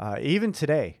 Even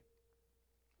today,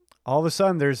 all of a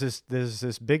sudden there's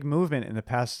this big movement in the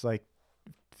past like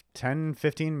 10,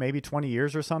 15, maybe 20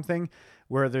 years or something,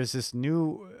 where there's this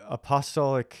new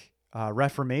apostolic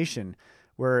reformation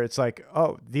where it's like,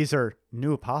 oh, these are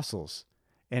new apostles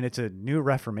and it's a new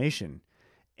reformation.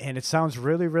 And it sounds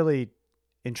really, really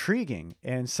intriguing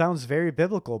and sounds very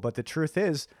biblical. But the truth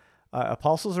is,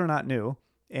 apostles are not new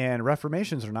and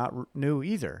reformations are not new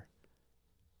either.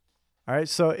 All right.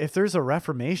 So if there's a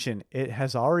reformation, it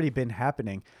has already been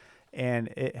happening and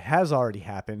it has already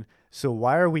happened. So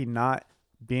why are we not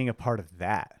being a part of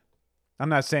that? I'm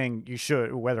not saying you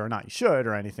should, whether or not you should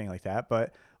or anything like that,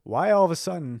 but why all of a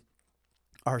sudden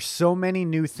are so many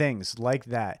new things like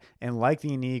that and like the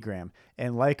Enneagram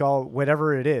and like all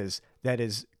whatever it is that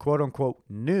is quote unquote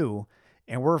new,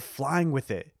 and we're flying with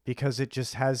it because it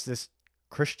just has this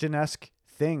Christian-esque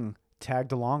thing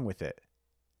tagged along with it.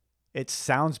 It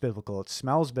sounds biblical, it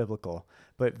smells biblical,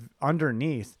 but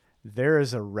underneath there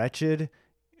is a wretched,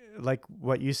 like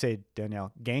what you say,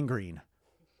 Danielle, gangrene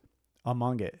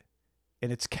among it,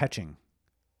 and it's catching.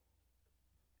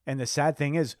 And the sad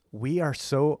thing is we are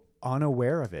so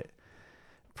unaware of it,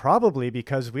 probably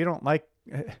because we don't like,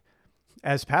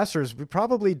 as pastors, we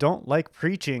probably don't like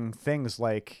preaching things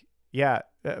like,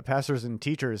 pastors and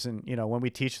teachers, and when we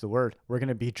teach the word, we're going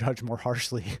to be judged more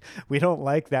harshly. We don't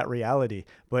like that reality,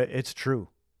 but it's true.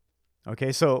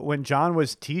 Okay, so when John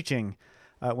was teaching,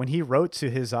 when he wrote to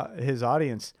his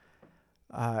audience,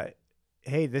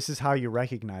 hey, this is how you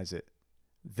recognize it.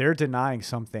 They're denying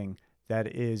something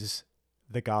that is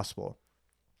the gospel.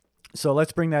 So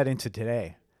let's bring that into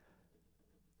today.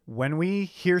 When we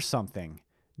hear something,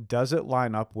 does it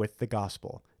line up with the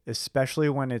gospel? Especially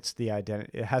when it's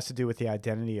it has to do with the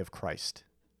identity of Christ.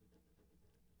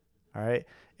 All right.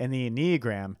 And the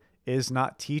Enneagram is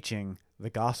not teaching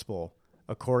the gospel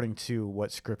according to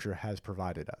what Scripture has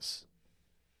provided us.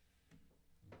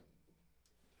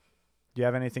 Do you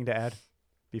have anything to add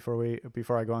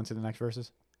before I go on to the next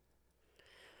verses?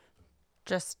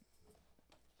 Just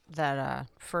that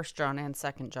 1 John and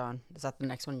 2 John. Is that the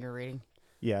next one you're reading?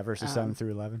 Yeah, verses 7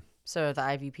 through 11. So the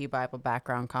IVP Bible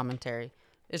background commentary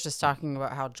is just talking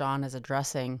about how John is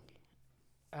addressing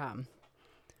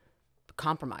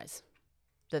compromise.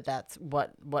 That's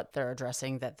what they're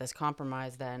addressing, that this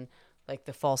compromise then, like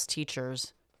the false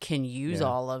teachers can use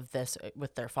all of this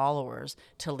with their followers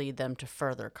to lead them to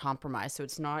further compromise. So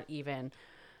it's not even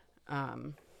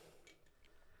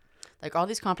like all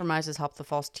these compromises help the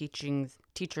false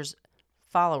teachers'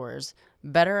 followers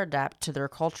better adapt to their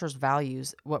culture's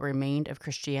values, what remained of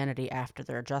Christianity after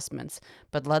their adjustments,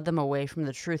 but led them away from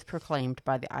the truth proclaimed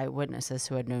by the eyewitnesses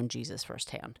who had known Jesus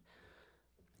firsthand.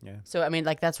 Yeah. So, I mean,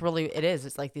 like, that's really, it is.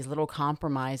 It's like these little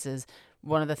compromises.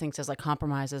 One of the things is like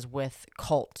compromises with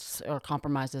cults or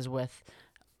compromises with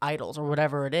idols or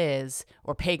whatever it is,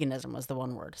 or paganism was the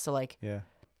one word. So, like,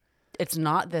 it's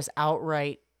not this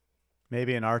outright.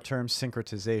 Maybe in our terms,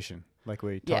 syncretization, like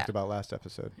we talked about last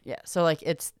episode. Yeah. So, like,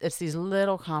 it's these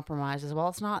little compromises. Well,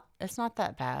 it's not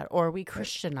that bad. Or we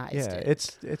Christianized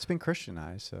it. It's been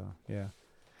Christianized. So, yeah.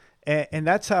 And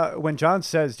that's how, when John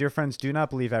says, dear friends, do not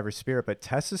believe every spirit, but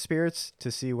test the spirits to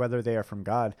see whether they are from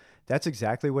God. That's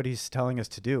exactly what he's telling us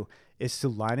to do, is to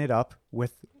line it up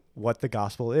with what the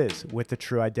gospel is, with the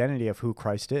true identity of who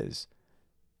Christ is.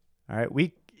 All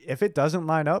right. If it doesn't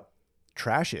line up,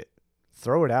 trash it,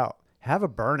 throw it out, have a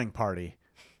burning party.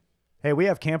 Hey, we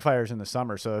have campfires in the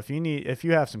summer. So if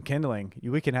you have some kindling,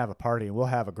 we can have a party and we'll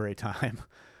have a great time.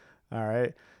 All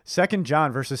right. 2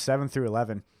 John verses 7 through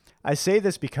 11. I say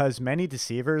this because many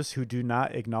deceivers who do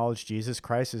not acknowledge Jesus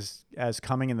Christ as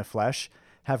coming in the flesh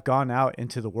have gone out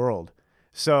into the world.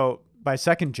 So by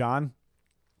 2 John,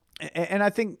 and I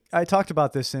think I talked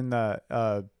about this in the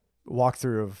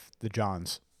walkthrough of the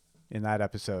Johns in that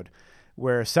episode,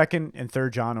 where 2 and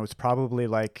 3 John was probably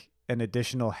like an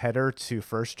additional header to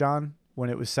 1 John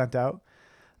when it was sent out.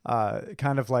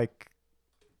 Kind of like,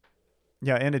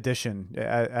 in addition,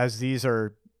 as these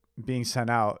are being sent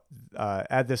out,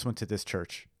 add this one to this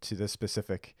church, to this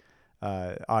specific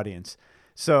audience.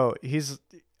 So he's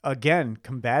again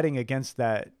combating against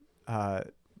that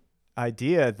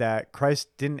idea that Christ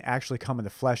didn't actually come in the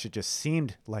flesh. It just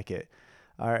seemed like it.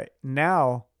 All right.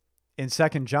 Now in 2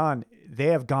 John, they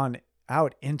have gone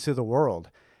out into the world.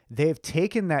 They've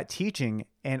taken that teaching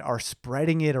and are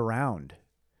spreading it around,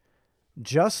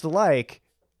 just like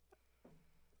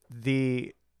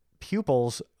the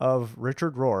pupils of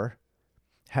Richard Rohr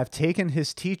have taken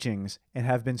his teachings and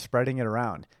have been spreading it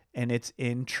around, and it's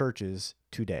in churches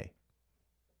today.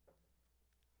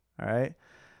 All right.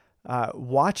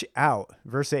 Watch out.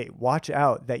 Verse 8, watch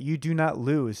out that you do not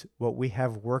lose what we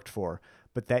have worked for,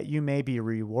 but that you may be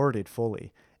rewarded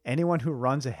fully. Anyone who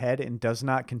runs ahead and does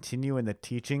not continue in the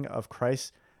teaching of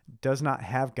Christ does not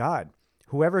have God.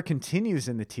 Whoever continues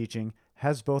in the teaching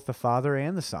has both the Father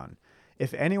and the Son.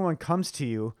 If anyone comes to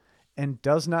you and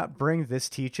does not bring this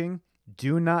teaching,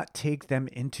 do not take them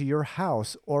into your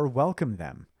house or welcome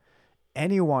them.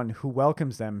 Anyone who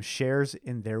welcomes them shares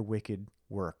in their wicked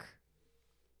work.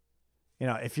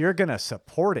 If you're going to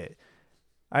support it,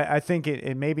 I think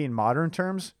it may be in modern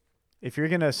terms, if you're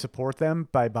going to support them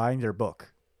by buying their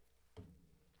book,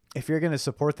 if you're going to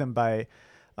support them by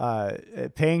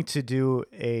paying to do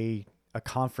a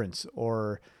conference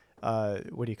or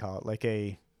what do you call it? Like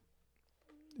a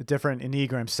different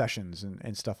Enneagram sessions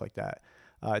and stuff like that.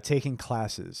 Taking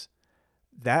classes.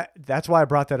 That's why I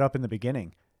brought that up in the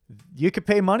beginning. You could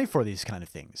pay money for these kind of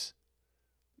things.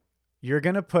 You're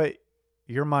going to put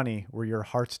your money where your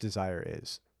heart's desire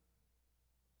is.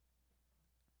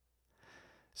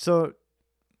 So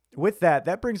with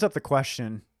that brings up the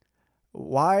question,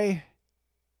 why,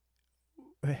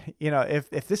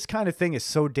 if this kind of thing is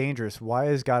so dangerous, why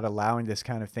is God allowing this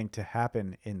kind of thing to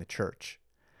happen in the church?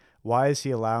 Why is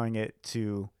he allowing it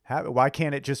to happen? Why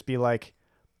can't it just be like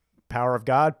power of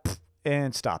God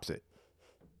and stops it?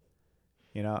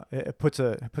 It puts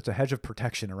a hedge of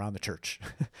protection around the church.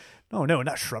 No,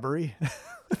 not shrubbery.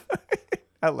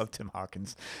 I love Tim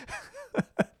Hawkins.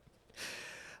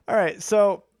 All right.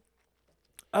 So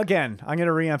again, I'm going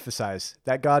to reemphasize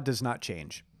that God does not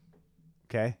change.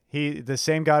 Okay. The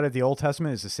same God of the Old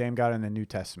Testament is the same God in the New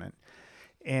Testament.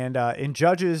 And in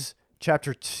Judges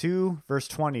chapter 2, verse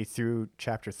 20 through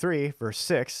chapter 3, verse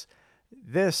 6,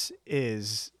 this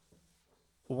is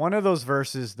one of those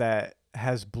verses that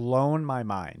has blown my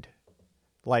mind.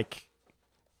 Like,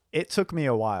 it took me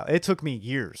a while. It took me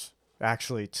years,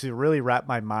 actually, to really wrap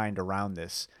my mind around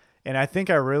this. And I think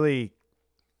I really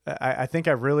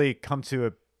come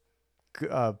to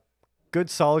a good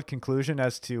solid conclusion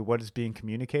as to what is being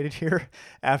communicated here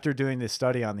after doing this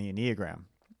study on the Enneagram.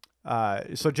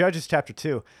 So Judges chapter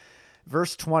 2,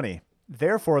 verse 20.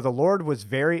 Therefore, the Lord was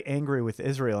very angry with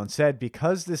Israel and said,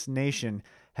 because this nation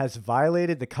has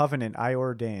violated the covenant I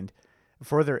ordained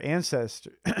for their ancestors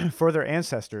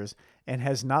and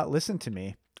has not listened to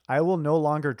me, I will no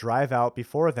longer drive out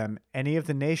before them any of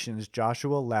the nations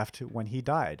Joshua left when he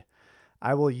died.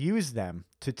 I will use them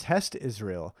to test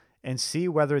Israel and see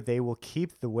whether they will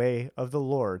keep the way of the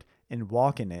Lord and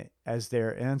walk in it as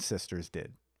their ancestors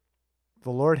did.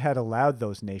 The Lord had allowed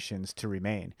those nations to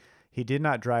remain. He did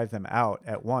not drive them out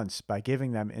at once by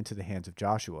giving them into the hands of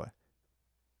Joshua.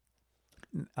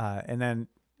 And then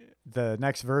the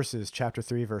next verse is chapter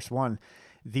 3, verse 1.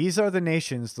 These are the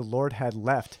nations the Lord had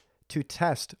left to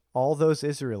test all those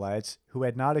Israelites who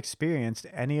had not experienced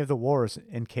any of the wars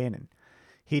in Canaan.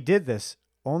 He did this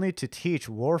only to teach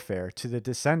warfare to the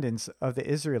descendants of the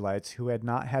Israelites who had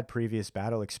not had previous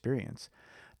battle experience.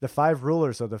 The 5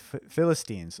 rulers of the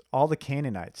Philistines, all the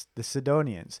Canaanites, the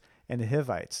Sidonians, and the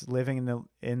Hivites living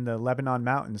in the Lebanon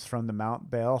mountains from the Mount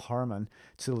Baal Harmon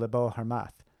to Lebo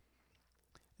Hamath.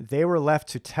 They were left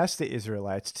to test the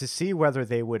Israelites to see whether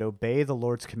they would obey the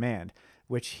Lord's command,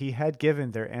 which he had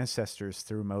given their ancestors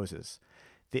through Moses.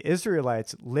 The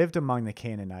Israelites lived among the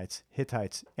Canaanites,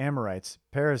 Hittites, Amorites,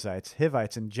 Perizzites,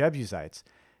 Hivites, and Jebusites.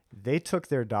 They took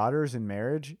their daughters in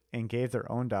marriage and gave their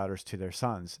own daughters to their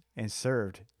sons and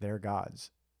served their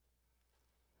gods.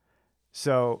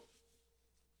 So,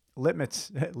 litmus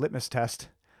test,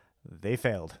 they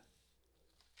failed.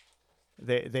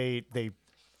 They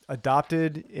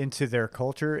adopted into their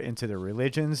culture, into their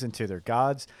religions, into their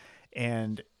gods,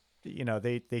 and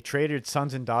they traded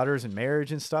sons and daughters in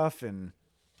marriage and stuff, and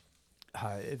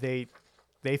they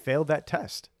failed that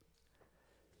test.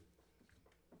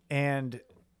 And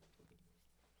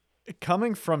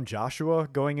coming from Joshua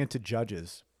going into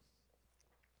Judges,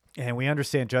 and we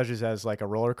understand Judges as like a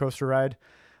roller coaster ride.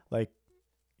 Like,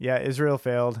 yeah, Israel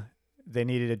failed. They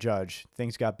needed a judge.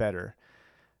 Things got better.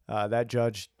 That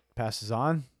judge passes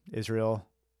on. Israel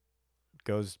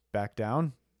goes back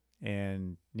down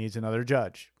and needs another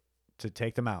judge to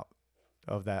take them out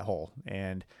of that hole.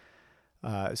 And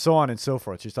so on and so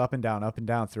forth, just up and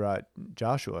down throughout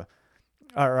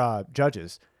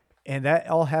Judges. And that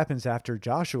all happens after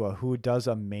Joshua, who does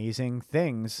amazing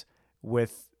things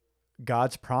with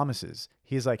God's promises.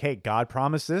 He's like, hey, God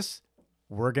promised this.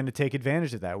 We're going to take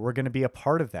advantage of that. We're going to be a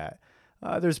part of that.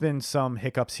 There's been some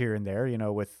hiccups here and there,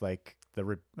 with like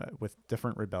with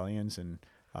different rebellions and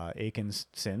Achan's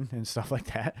sin and stuff like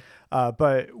that.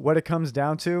 But what it comes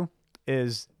down to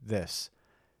is this.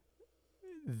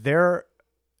 There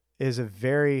is a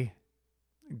very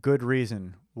good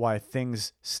reason why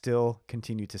things still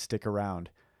continue to stick around,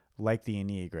 like the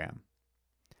Enneagram.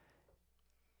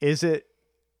 Is it,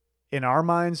 in our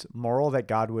minds, moral that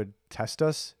God would test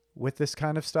us with this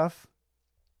kind of stuff?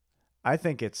 I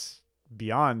think it's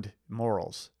beyond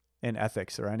morals and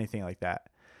ethics or anything like that.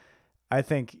 I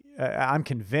think, I'm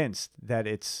convinced that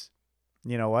it's,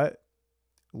 you know what?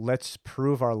 Let's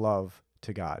prove our love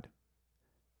to God.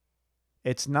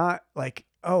 It's not like,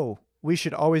 oh, we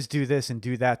should always do this and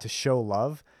do that to show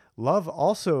love. Love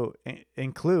also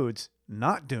includes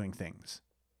not doing things.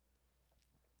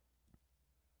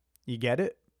 You get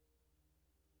it?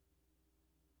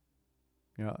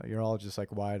 You're all just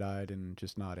like wide-eyed and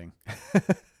just nodding.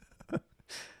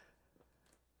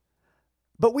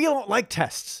 But we don't like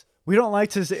tests. We don't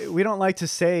like to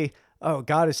say, oh,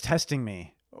 God is testing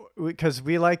me, because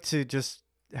we like to just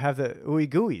have the ooey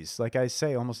gooeys, like I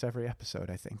say almost every episode,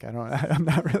 I think. I'm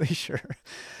not really sure.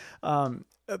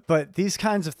 But these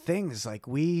kinds of things, like,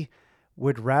 we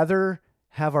would rather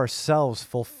have ourselves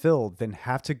fulfilled than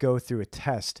have to go through a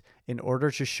test in order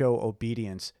to show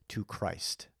obedience to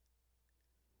Christ.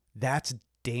 That's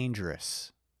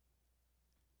dangerous.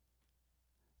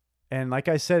 And like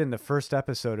I said in the first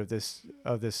episode of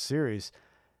this series,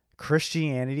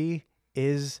 Christianity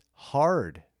is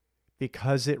hard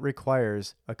because it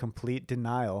requires a complete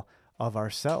denial of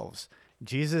ourselves.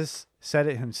 Jesus said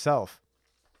it himself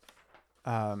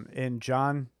in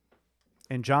John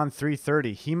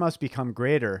 3:30. He must become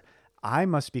greater, I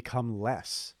must become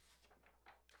less.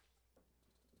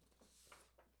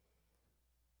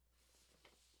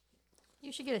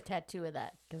 You should get a tattoo of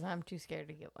that, because I'm too scared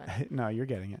to get one. No, you're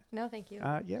getting it. No, thank you.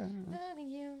 Yeah. No,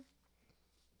 thank you.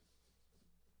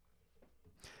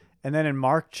 And then in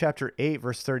Mark chapter 8,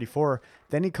 verse 34,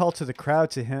 then he called to the crowd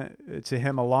to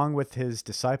him along with his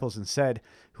disciples and said,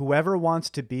 whoever wants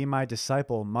to be my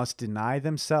disciple must deny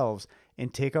themselves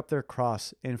and take up their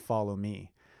cross and follow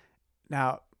me.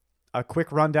 Now, a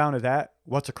quick rundown of that.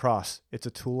 What's a cross? It's a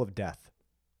tool of death.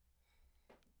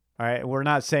 All right. We're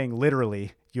not saying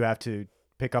literally you have to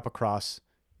pick up a cross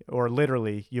or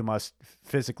literally you must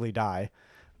physically die.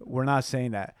 We're not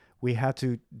saying that. We have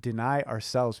to deny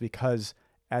ourselves because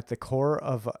at the core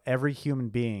of every human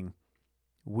being,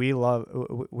 we are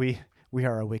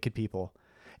a wicked people.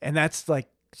 And that's like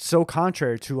so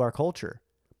contrary to our culture.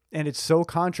 And it's so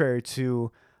contrary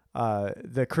to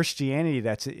the Christianity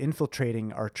that's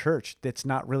infiltrating our church. That's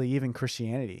not really even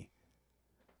Christianity.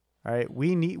 All right.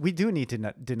 We do need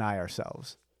to deny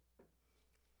ourselves.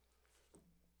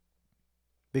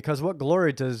 Because what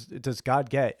glory does God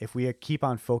get if we keep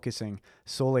on focusing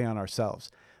solely on ourselves?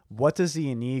 What does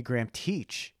the Enneagram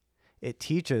teach? It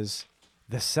teaches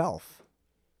the self,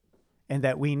 and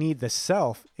that we need the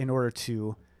self in order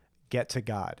to get to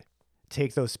God,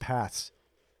 take those paths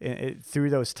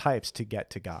through those types to get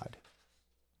to God.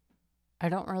 I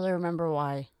don't really remember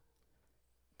why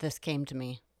this came to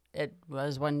me. It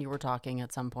was when you were talking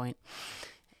at some point.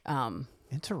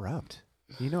 Interrupt.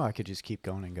 You know I could just keep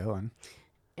going and going.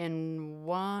 In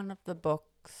one of the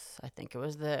books, I think it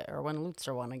was the Erwin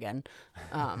Lutzer one again,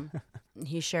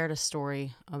 he shared a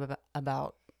story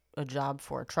about a job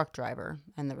for a truck driver,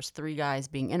 and there was 3 guys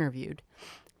being interviewed,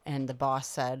 and the boss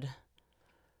said,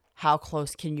 how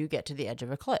close can you get to the edge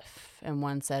of a cliff? And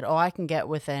one said, I can get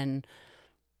within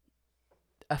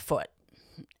a foot.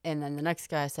 And then the next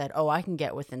guy said, I can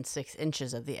get within 6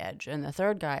 inches of the edge. And the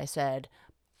third guy said,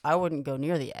 I wouldn't go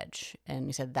near the edge. And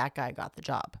he said, that guy got the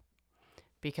job.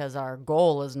 Because our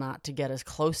goal is not to get as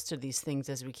close to these things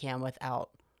as we can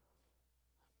without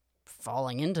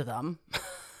falling into them.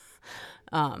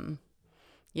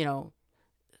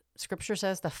 Scripture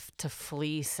says to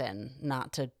flee sin,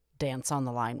 not to dance on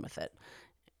the line with it.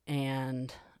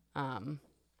 And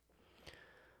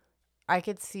I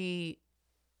could see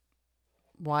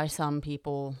why some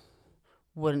people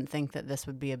wouldn't think that this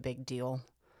would be a big deal.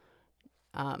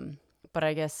 But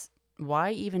I guess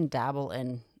why even dabble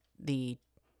in the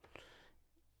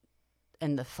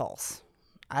false?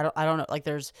 I don't know. Like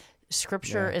there's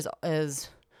scripture is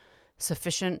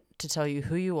sufficient to tell you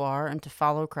who you are and to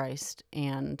follow Christ.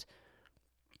 And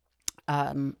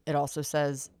it also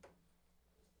says,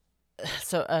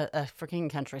 so a freaking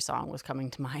country song was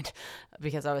coming to mind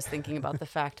because I was thinking about the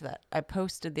fact that I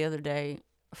posted the other day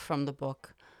from the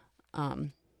book,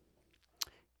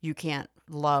 You Can't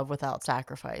Love Without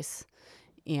Sacrifice.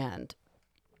 And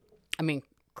I mean,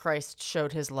 Christ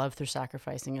showed his love through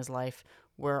sacrificing his life.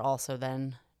 We're also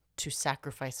then to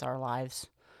sacrifice our lives.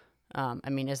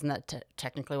 Isn't that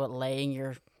technically what laying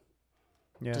your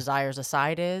desires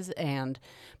aside is?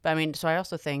 So I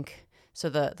also think, so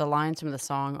the lines from the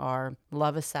song are,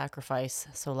 love is sacrifice,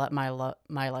 so let my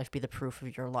life be the proof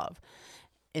of your love.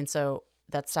 And so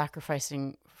that's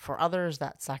sacrificing for others,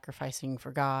 that's sacrificing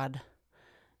for God.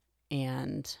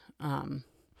 And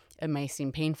it may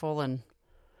seem painful and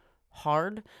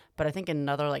hard, but I think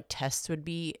another test would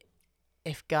be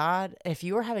if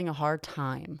you are having a hard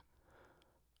time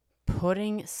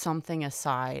putting something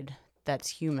aside that's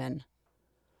human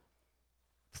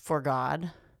for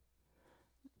God,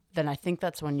 then I think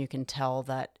that's when you can tell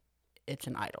that it's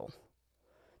an idol,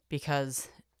 because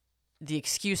the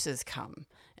excuses come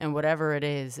and whatever it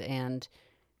is. And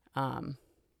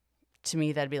to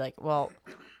me, that'd be like, well,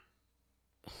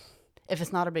 if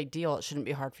it's not a big deal, it shouldn't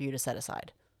be hard for you to set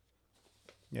aside.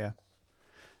 Yeah.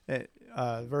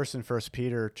 Verse in 1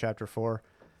 Peter chapter 4,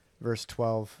 verse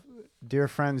 12. Dear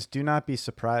friends, do not be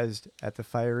surprised at the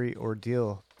fiery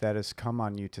ordeal that has come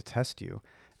on you to test you,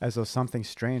 as though something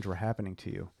strange were happening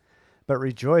to you. But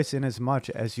rejoice inasmuch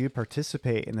as you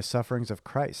participate in the sufferings of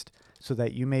Christ, so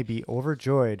that you may be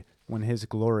overjoyed when his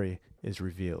glory is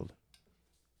revealed.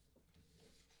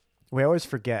 We always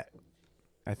forget,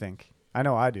 I think. I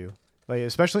know I do.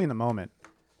 Especially in the moment.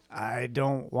 I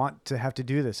don't want to have to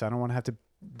do this. I don't want to have to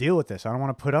deal with this. I don't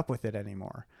want to put up with it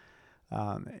anymore.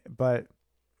 But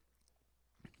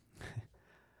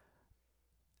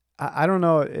I don't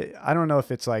know. I don't know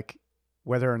if it's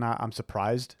whether or not I'm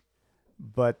surprised,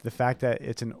 but the fact that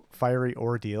it's a fiery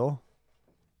ordeal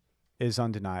is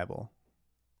undeniable.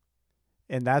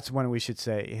 And that's when we should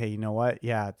say, hey, you know what?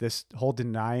 Yeah, this whole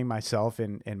denying myself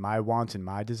and my wants and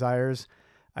my desires,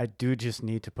 I do just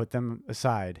need to put them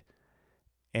aside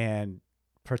and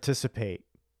participate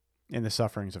in the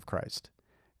sufferings of Christ.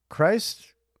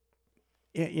 Christ,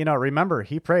 remember,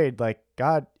 he prayed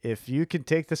God, if you can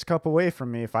take this cup away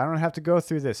from me, if I don't have to go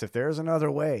through this, if there's another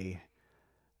way,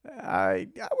 I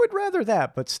would rather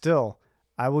that, but still,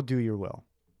 I will do your will.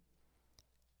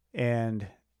 And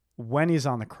when he's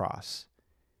on the cross,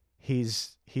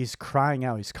 he's crying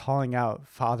out, he's calling out,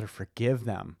 Father, forgive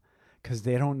them. because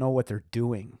they don't know what they're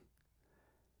doing.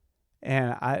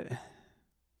 And I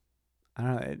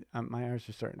don't know. My eyes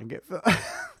are starting to get filled.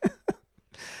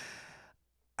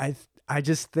 I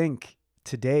just think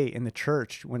today in the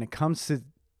church, when it comes to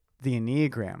the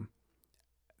Enneagram,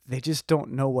 they just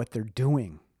don't know what they're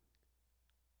doing.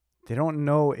 They don't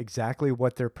know exactly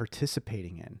what they're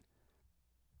participating in.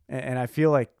 And I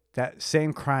feel like that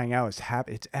same crying out is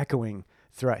it's echoing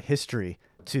throughout history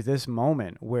to this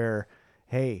moment where,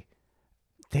 hey,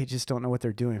 they just don't know what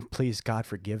they're doing. Please, God,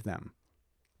 forgive them.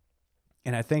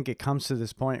 And I think it comes to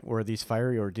this point where these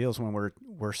fiery ordeals, when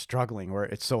we're struggling, where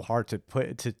it's so hard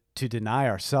to deny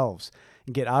ourselves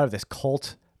and get out of this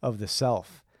cult of the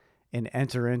self and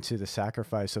enter into the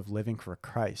sacrifice of living for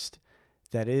Christ.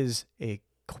 That is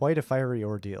quite a fiery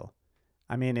ordeal.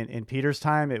 I mean, in Peter's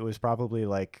time, it was probably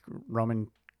like Roman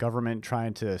government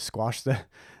trying to squash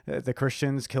the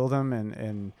Christians, kill them,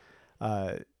 and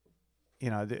all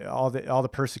the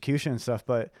persecution and stuff.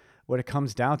 But what it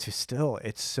comes down to, still,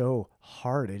 it's so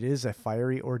hard. It is a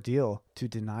fiery ordeal to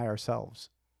deny ourselves.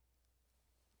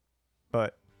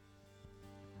 But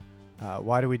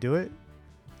why do we do it?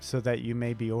 So that you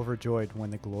may be overjoyed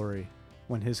when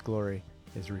His glory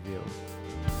is revealed.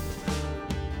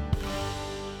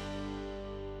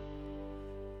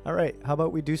 All right, how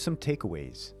about we do some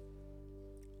takeaways?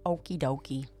 Okie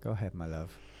dokie. Go ahead, my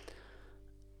love.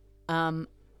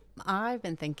 I've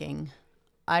been thinking,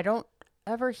 I don't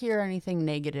ever hear anything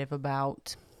negative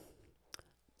about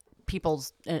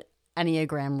people's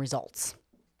Enneagram results.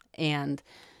 And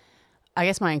I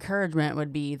guess my encouragement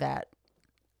would be that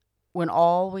when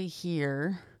all we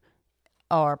hear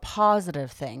are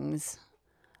positive things,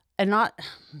 and not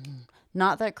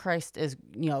that Christ is,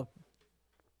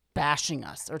 bashing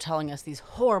us or telling us these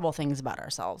horrible things about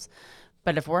ourselves,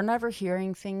 but if we're never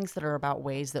hearing things that are about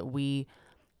ways that we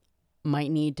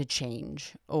might need to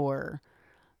change or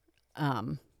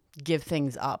give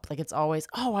things up, like it's always,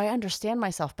 oh, I understand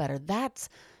myself better. That's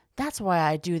why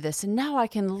I do this, and now I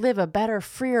can live a better,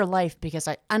 freer life because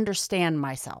I understand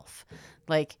myself.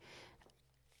 Like,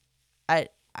 I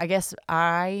guess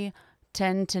I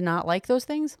tend to not like those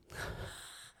things.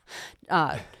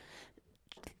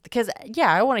 Because,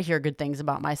 yeah, I want to hear good things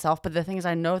about myself, but the thing is,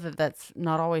 I know that that's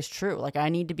not always true. Like, I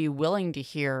need to be willing to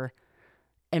hear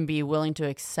and be willing to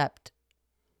accept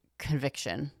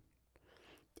conviction.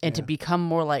 And to become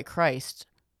more like Christ,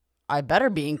 I better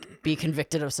be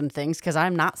convicted of some things because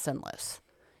I'm not sinless.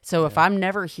 So if I'm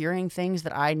never hearing things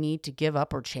that I need to give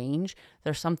up or change,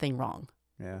 there's something wrong.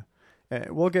 Yeah.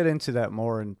 And we'll get into that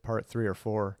more in part 3 or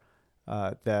 4,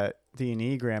 that the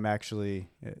Enneagram actually,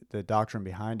 the doctrine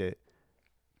behind it,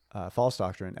 false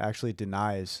doctrine, actually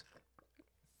denies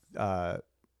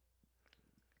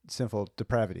sinful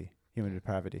depravity, human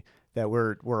depravity, that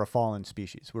we're a fallen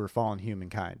species, we're a fallen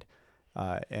humankind,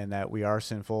 and that we are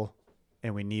sinful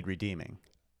and we need redeeming.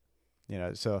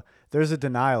 So there's a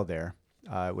denial there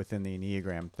within the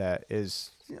Enneagram that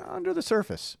is under the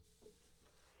surface.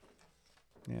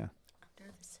 Yeah.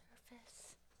 Under the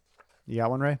surface. You got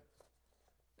one, Ray?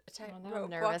 I'm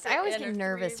nervous. I always get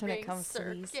nervous when it comes to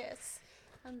these.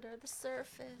 Under the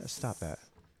surface. Stop that.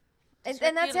 And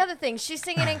that's the other thing. She's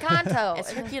singing in canto.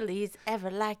 It's Hercules,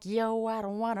 ever like yo, I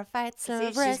don't want to fight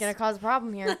Cerberus. See, she's going to cause a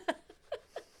problem here.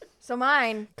 So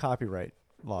mine. Copyright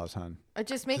laws, hon.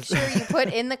 Just make sure you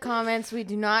put in the comments we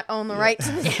do not own the right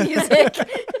to this music.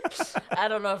 I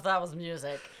don't know if that was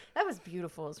music. That was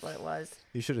beautiful is what it was.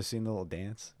 You should have seen the little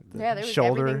dance. There was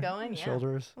everything going. Yeah.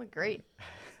 Shoulders. Looked great.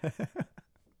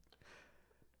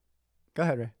 Go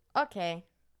ahead, Ray. Okay.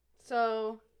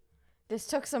 So this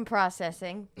took some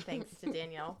processing. Thanks to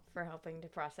Danielle for helping to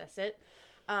process it.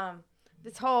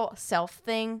 This whole self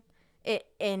thing,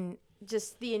 and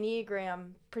just the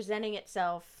Enneagram presenting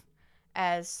itself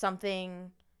as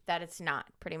something that it's not,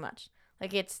 pretty much.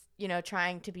 Like it's,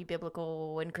 trying to be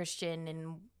biblical and Christian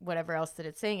and whatever else that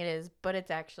it's saying it is, but it's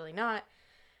actually not.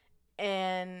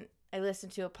 And I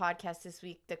listened to a podcast this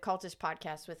week, the Cultist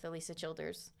podcast with Elisa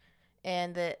Childers,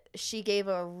 and she gave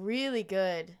a really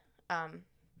good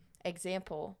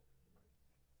example.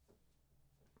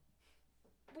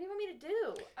 What do you want me to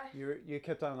do? You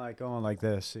kept on going like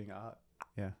this.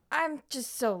 Yeah. I'm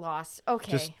just so lost.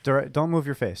 Okay. Just don't move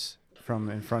your face from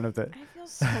in front of the. I feel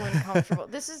so uncomfortable.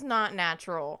 This is not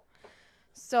natural.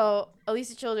 So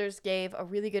Elisa Childers gave a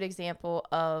really good example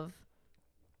of,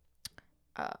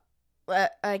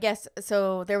 I guess.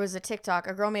 So there was a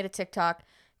girl made a TikTok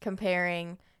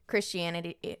comparing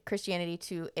Christianity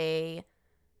to a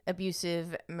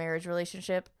abusive marriage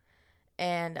relationship,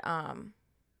 and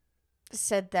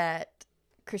said that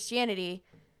Christianity.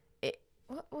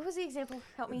 What was the example?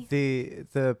 Help me.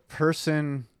 The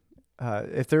person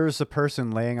if there was a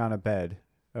person laying on a bed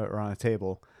or on a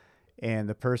table, and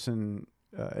the person,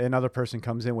 another person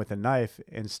comes in with a knife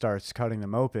and starts cutting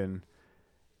them open,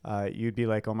 you'd be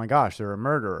like, oh my gosh, they're a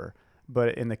murderer.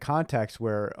 But in the context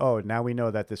where, oh, now we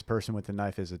know that this person with the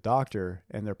knife is a doctor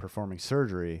and they're performing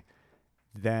surgery,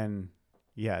 then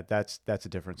yeah, that's a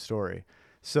different story.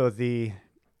 So the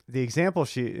example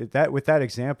with that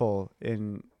example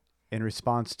in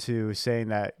response to saying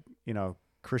that, you know,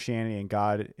 Christianity and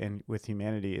God and with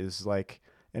humanity is like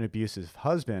an abusive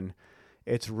husband,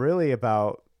 it's really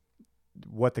about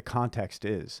what the context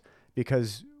is,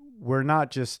 because we're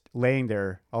not just laying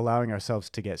there allowing ourselves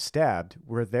to get stabbed.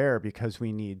 We're there because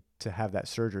we need to have that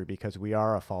surgery because we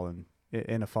are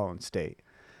in a fallen state.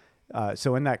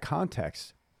 So in that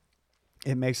context,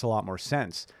 it makes a lot more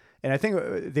sense. And I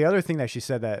think the other thing that she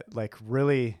said that like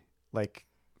really like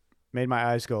made my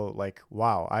eyes go like,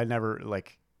 wow, I never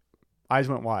like eyes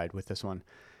went wide with this one,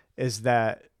 is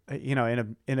that, you know,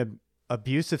 in a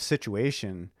abusive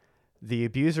situation, the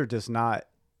abuser does not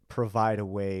provide a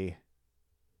way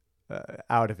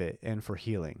out of it and for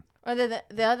healing. Or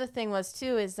the other thing was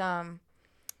too is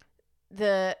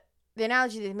the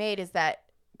analogy they made is that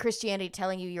Christianity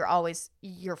telling you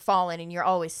you're fallen and you're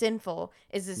always sinful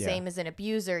is the same as an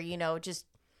abuser, you know, just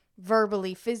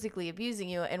verbally, physically abusing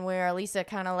you. And where Lisa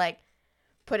kind of like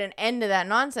put an end to that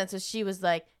nonsense was she was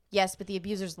like, yes, but the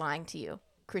abuser's lying to you.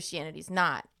 Christianity's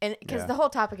not. And because the whole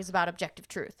topic is about objective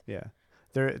truth. Yeah.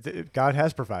 God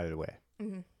has provided a way.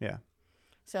 Mm-hmm. Yeah.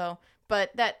 So,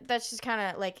 but that's just kind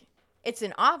of like, it's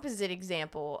an opposite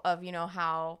example of, you know,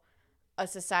 how a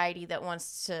society that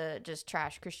wants to just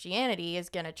trash Christianity is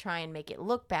going to try and make it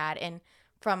look bad. And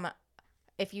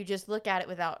if you just look at it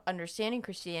without understanding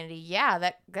Christianity,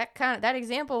 that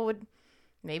example would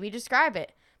maybe describe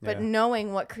it. But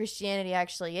knowing what Christianity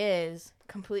actually is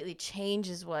completely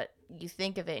changes what you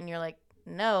think of it. And you're like,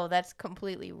 no, that's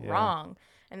completely wrong.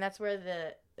 And that's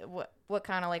where what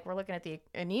kind of like we're looking at the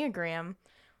Enneagram,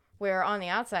 where on the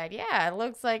outside, it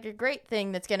looks like a great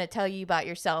thing that's going to tell you about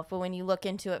yourself. But when you look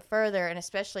into it further, and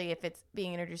especially if it's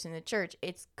being introduced in the church,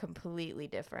 it's completely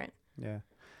different. Yeah.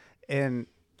 And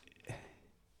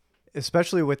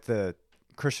especially with the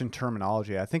Christian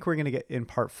terminology, I think we're going to get in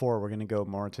part 4, we're going to go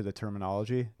more into the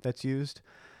terminology that's used.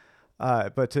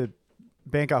 But to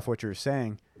bank off what you're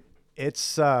saying,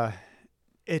 it's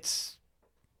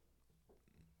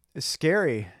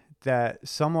scary that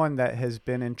someone that has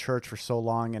been in church for so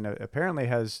long and apparently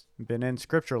has been in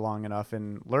scripture long enough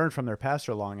and learned from their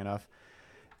pastor long enough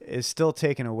is still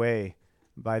taken away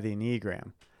by the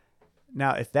Enneagram.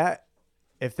 Now, if that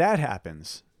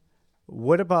happens,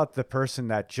 what about the person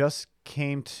that just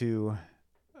came to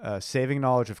saving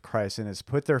knowledge of Christ and has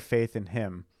put their faith in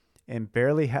him and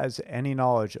barely has any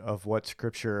knowledge of what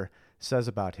scripture says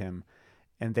about him,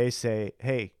 and they say,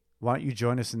 hey, why don't you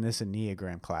join us in this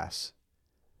Enneagram class?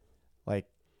 Like,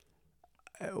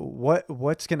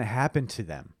 what's going to happen to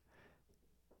them?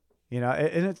 You know,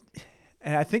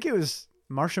 and I think it was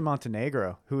Marcia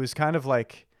Montenegro who was kind of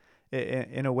like,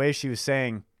 in a way, she was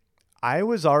saying, I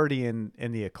was already in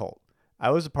the occult.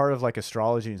 I was a part of like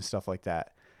astrology and stuff like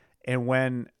that. And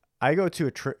when I go to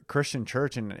a Christian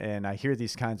church and I hear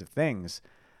these kinds of things,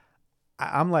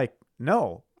 I'm like,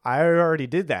 no, I already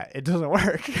did that. It doesn't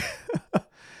work.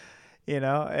 You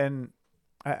know, and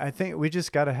I think we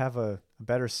just got to have a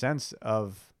better sense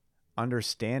of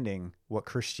understanding what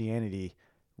Christianity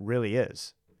really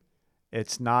is.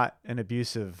 It's not an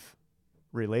abusive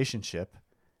relationship.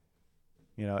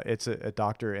 You know, it's a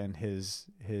doctor and his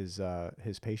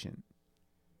patient.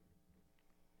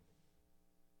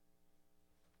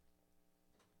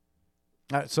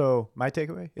 So my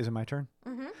takeaway, is it my turn?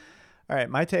 Mm-hmm. All right.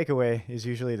 My takeaway is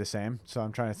usually the same. So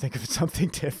I'm trying to think of something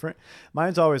different.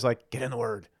 Mine's always like, get in the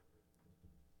word.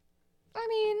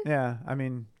 I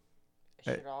mean, it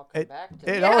should all come back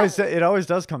to it always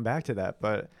does come back to that.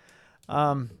 But,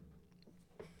 I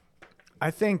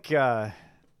think, the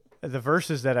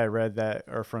verses that I read that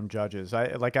are from Judges,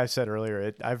 like I said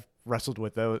earlier, I've wrestled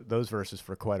with those verses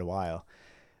for quite a while.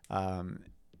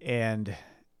 And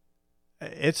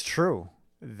it's true.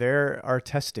 There are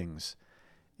testings,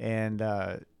 and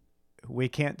we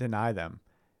can't deny them.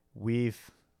 We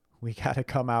got to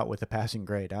come out with a passing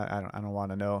grade. I don't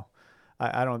want to know.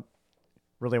 I don't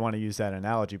really want to use that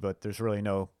analogy, but there's really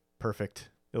no perfect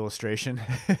illustration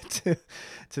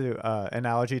to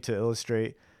analogy to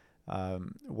illustrate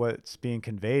what's being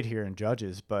conveyed here in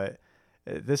Judges. But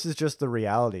this is just the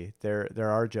reality. There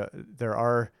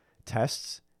are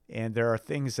tests, and there are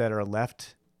things that are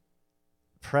left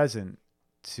present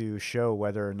to show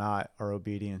whether or not our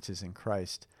obedience is in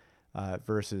Christ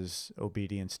versus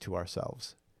obedience to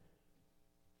ourselves.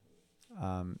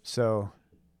 So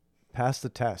pass the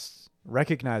tests,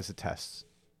 recognize the tests.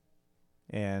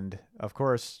 And of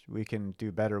course, we can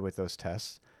do better with those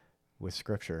tests with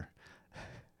scripture.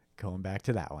 Going back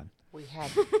to that one. We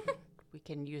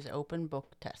can use open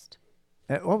book test.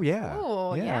 Oh, yeah.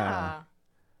 Oh, yeah.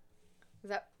 Is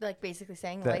that like basically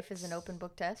saying life is an open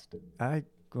book test?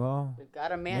 Well, We've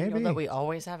got a manual maybe. that we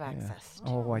always have access to.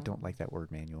 Oh, I don't like that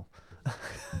word manual.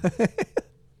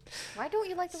 Why don't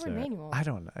you like the word manual? I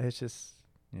don't know. It's just,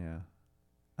 yeah.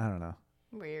 I don't know.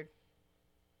 Weird.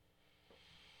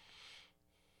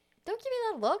 Don't give me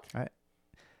that look.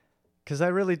 Because I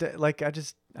really I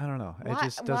don't know. Why- It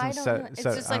just why doesn't don't you- it's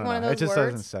just like one of those It just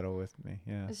doesn't words. settle with me.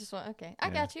 Yeah. It's just one. Okay, I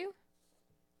Yeah. got you.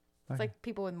 It's Okay. like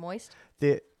people with moist.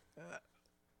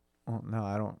 Well, no,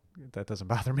 I don't. That doesn't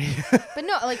bother me. But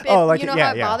no, like, Oh, like, you know yeah,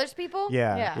 how it yeah. bothers people?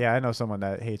 yeah. I know someone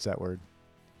that hates that word.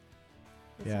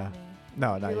 It's Yeah. not me.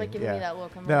 No, not You're like you. giving Yeah. me that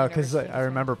look. I'm No, really because nervous to I say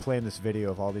remember playing this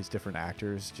video of all these different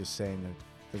actors just saying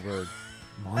the word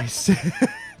moist.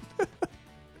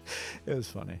 It was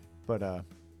funny, but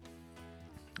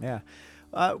yeah.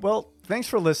 Well, thanks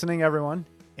for listening, everyone,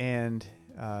 and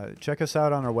check us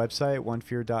out on our website,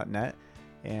 onefear.net,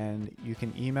 and you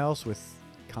can email us with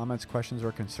comments, questions,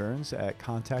 or concerns at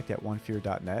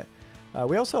contact@onefear.net.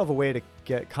 We also have a way to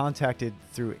get contacted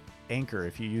through Anchor.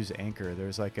 If you use Anchor,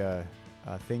 there's like a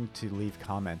thing to leave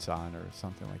comments on or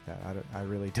something like that. I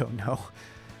really don't know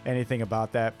anything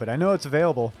about that, but I know it's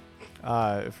available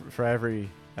for every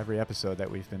episode that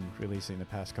we've been releasing the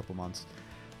past couple months.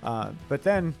 But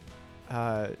then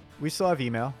we still have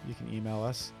email. You can email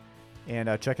us,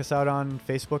 and check us out on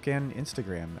Facebook and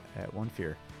Instagram at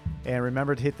OneFear. And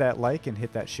remember to hit that like and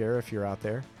hit that share if you're out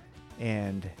there.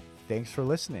 And thanks for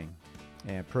listening.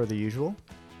 And per the usual,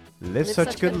 live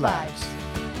such good lives.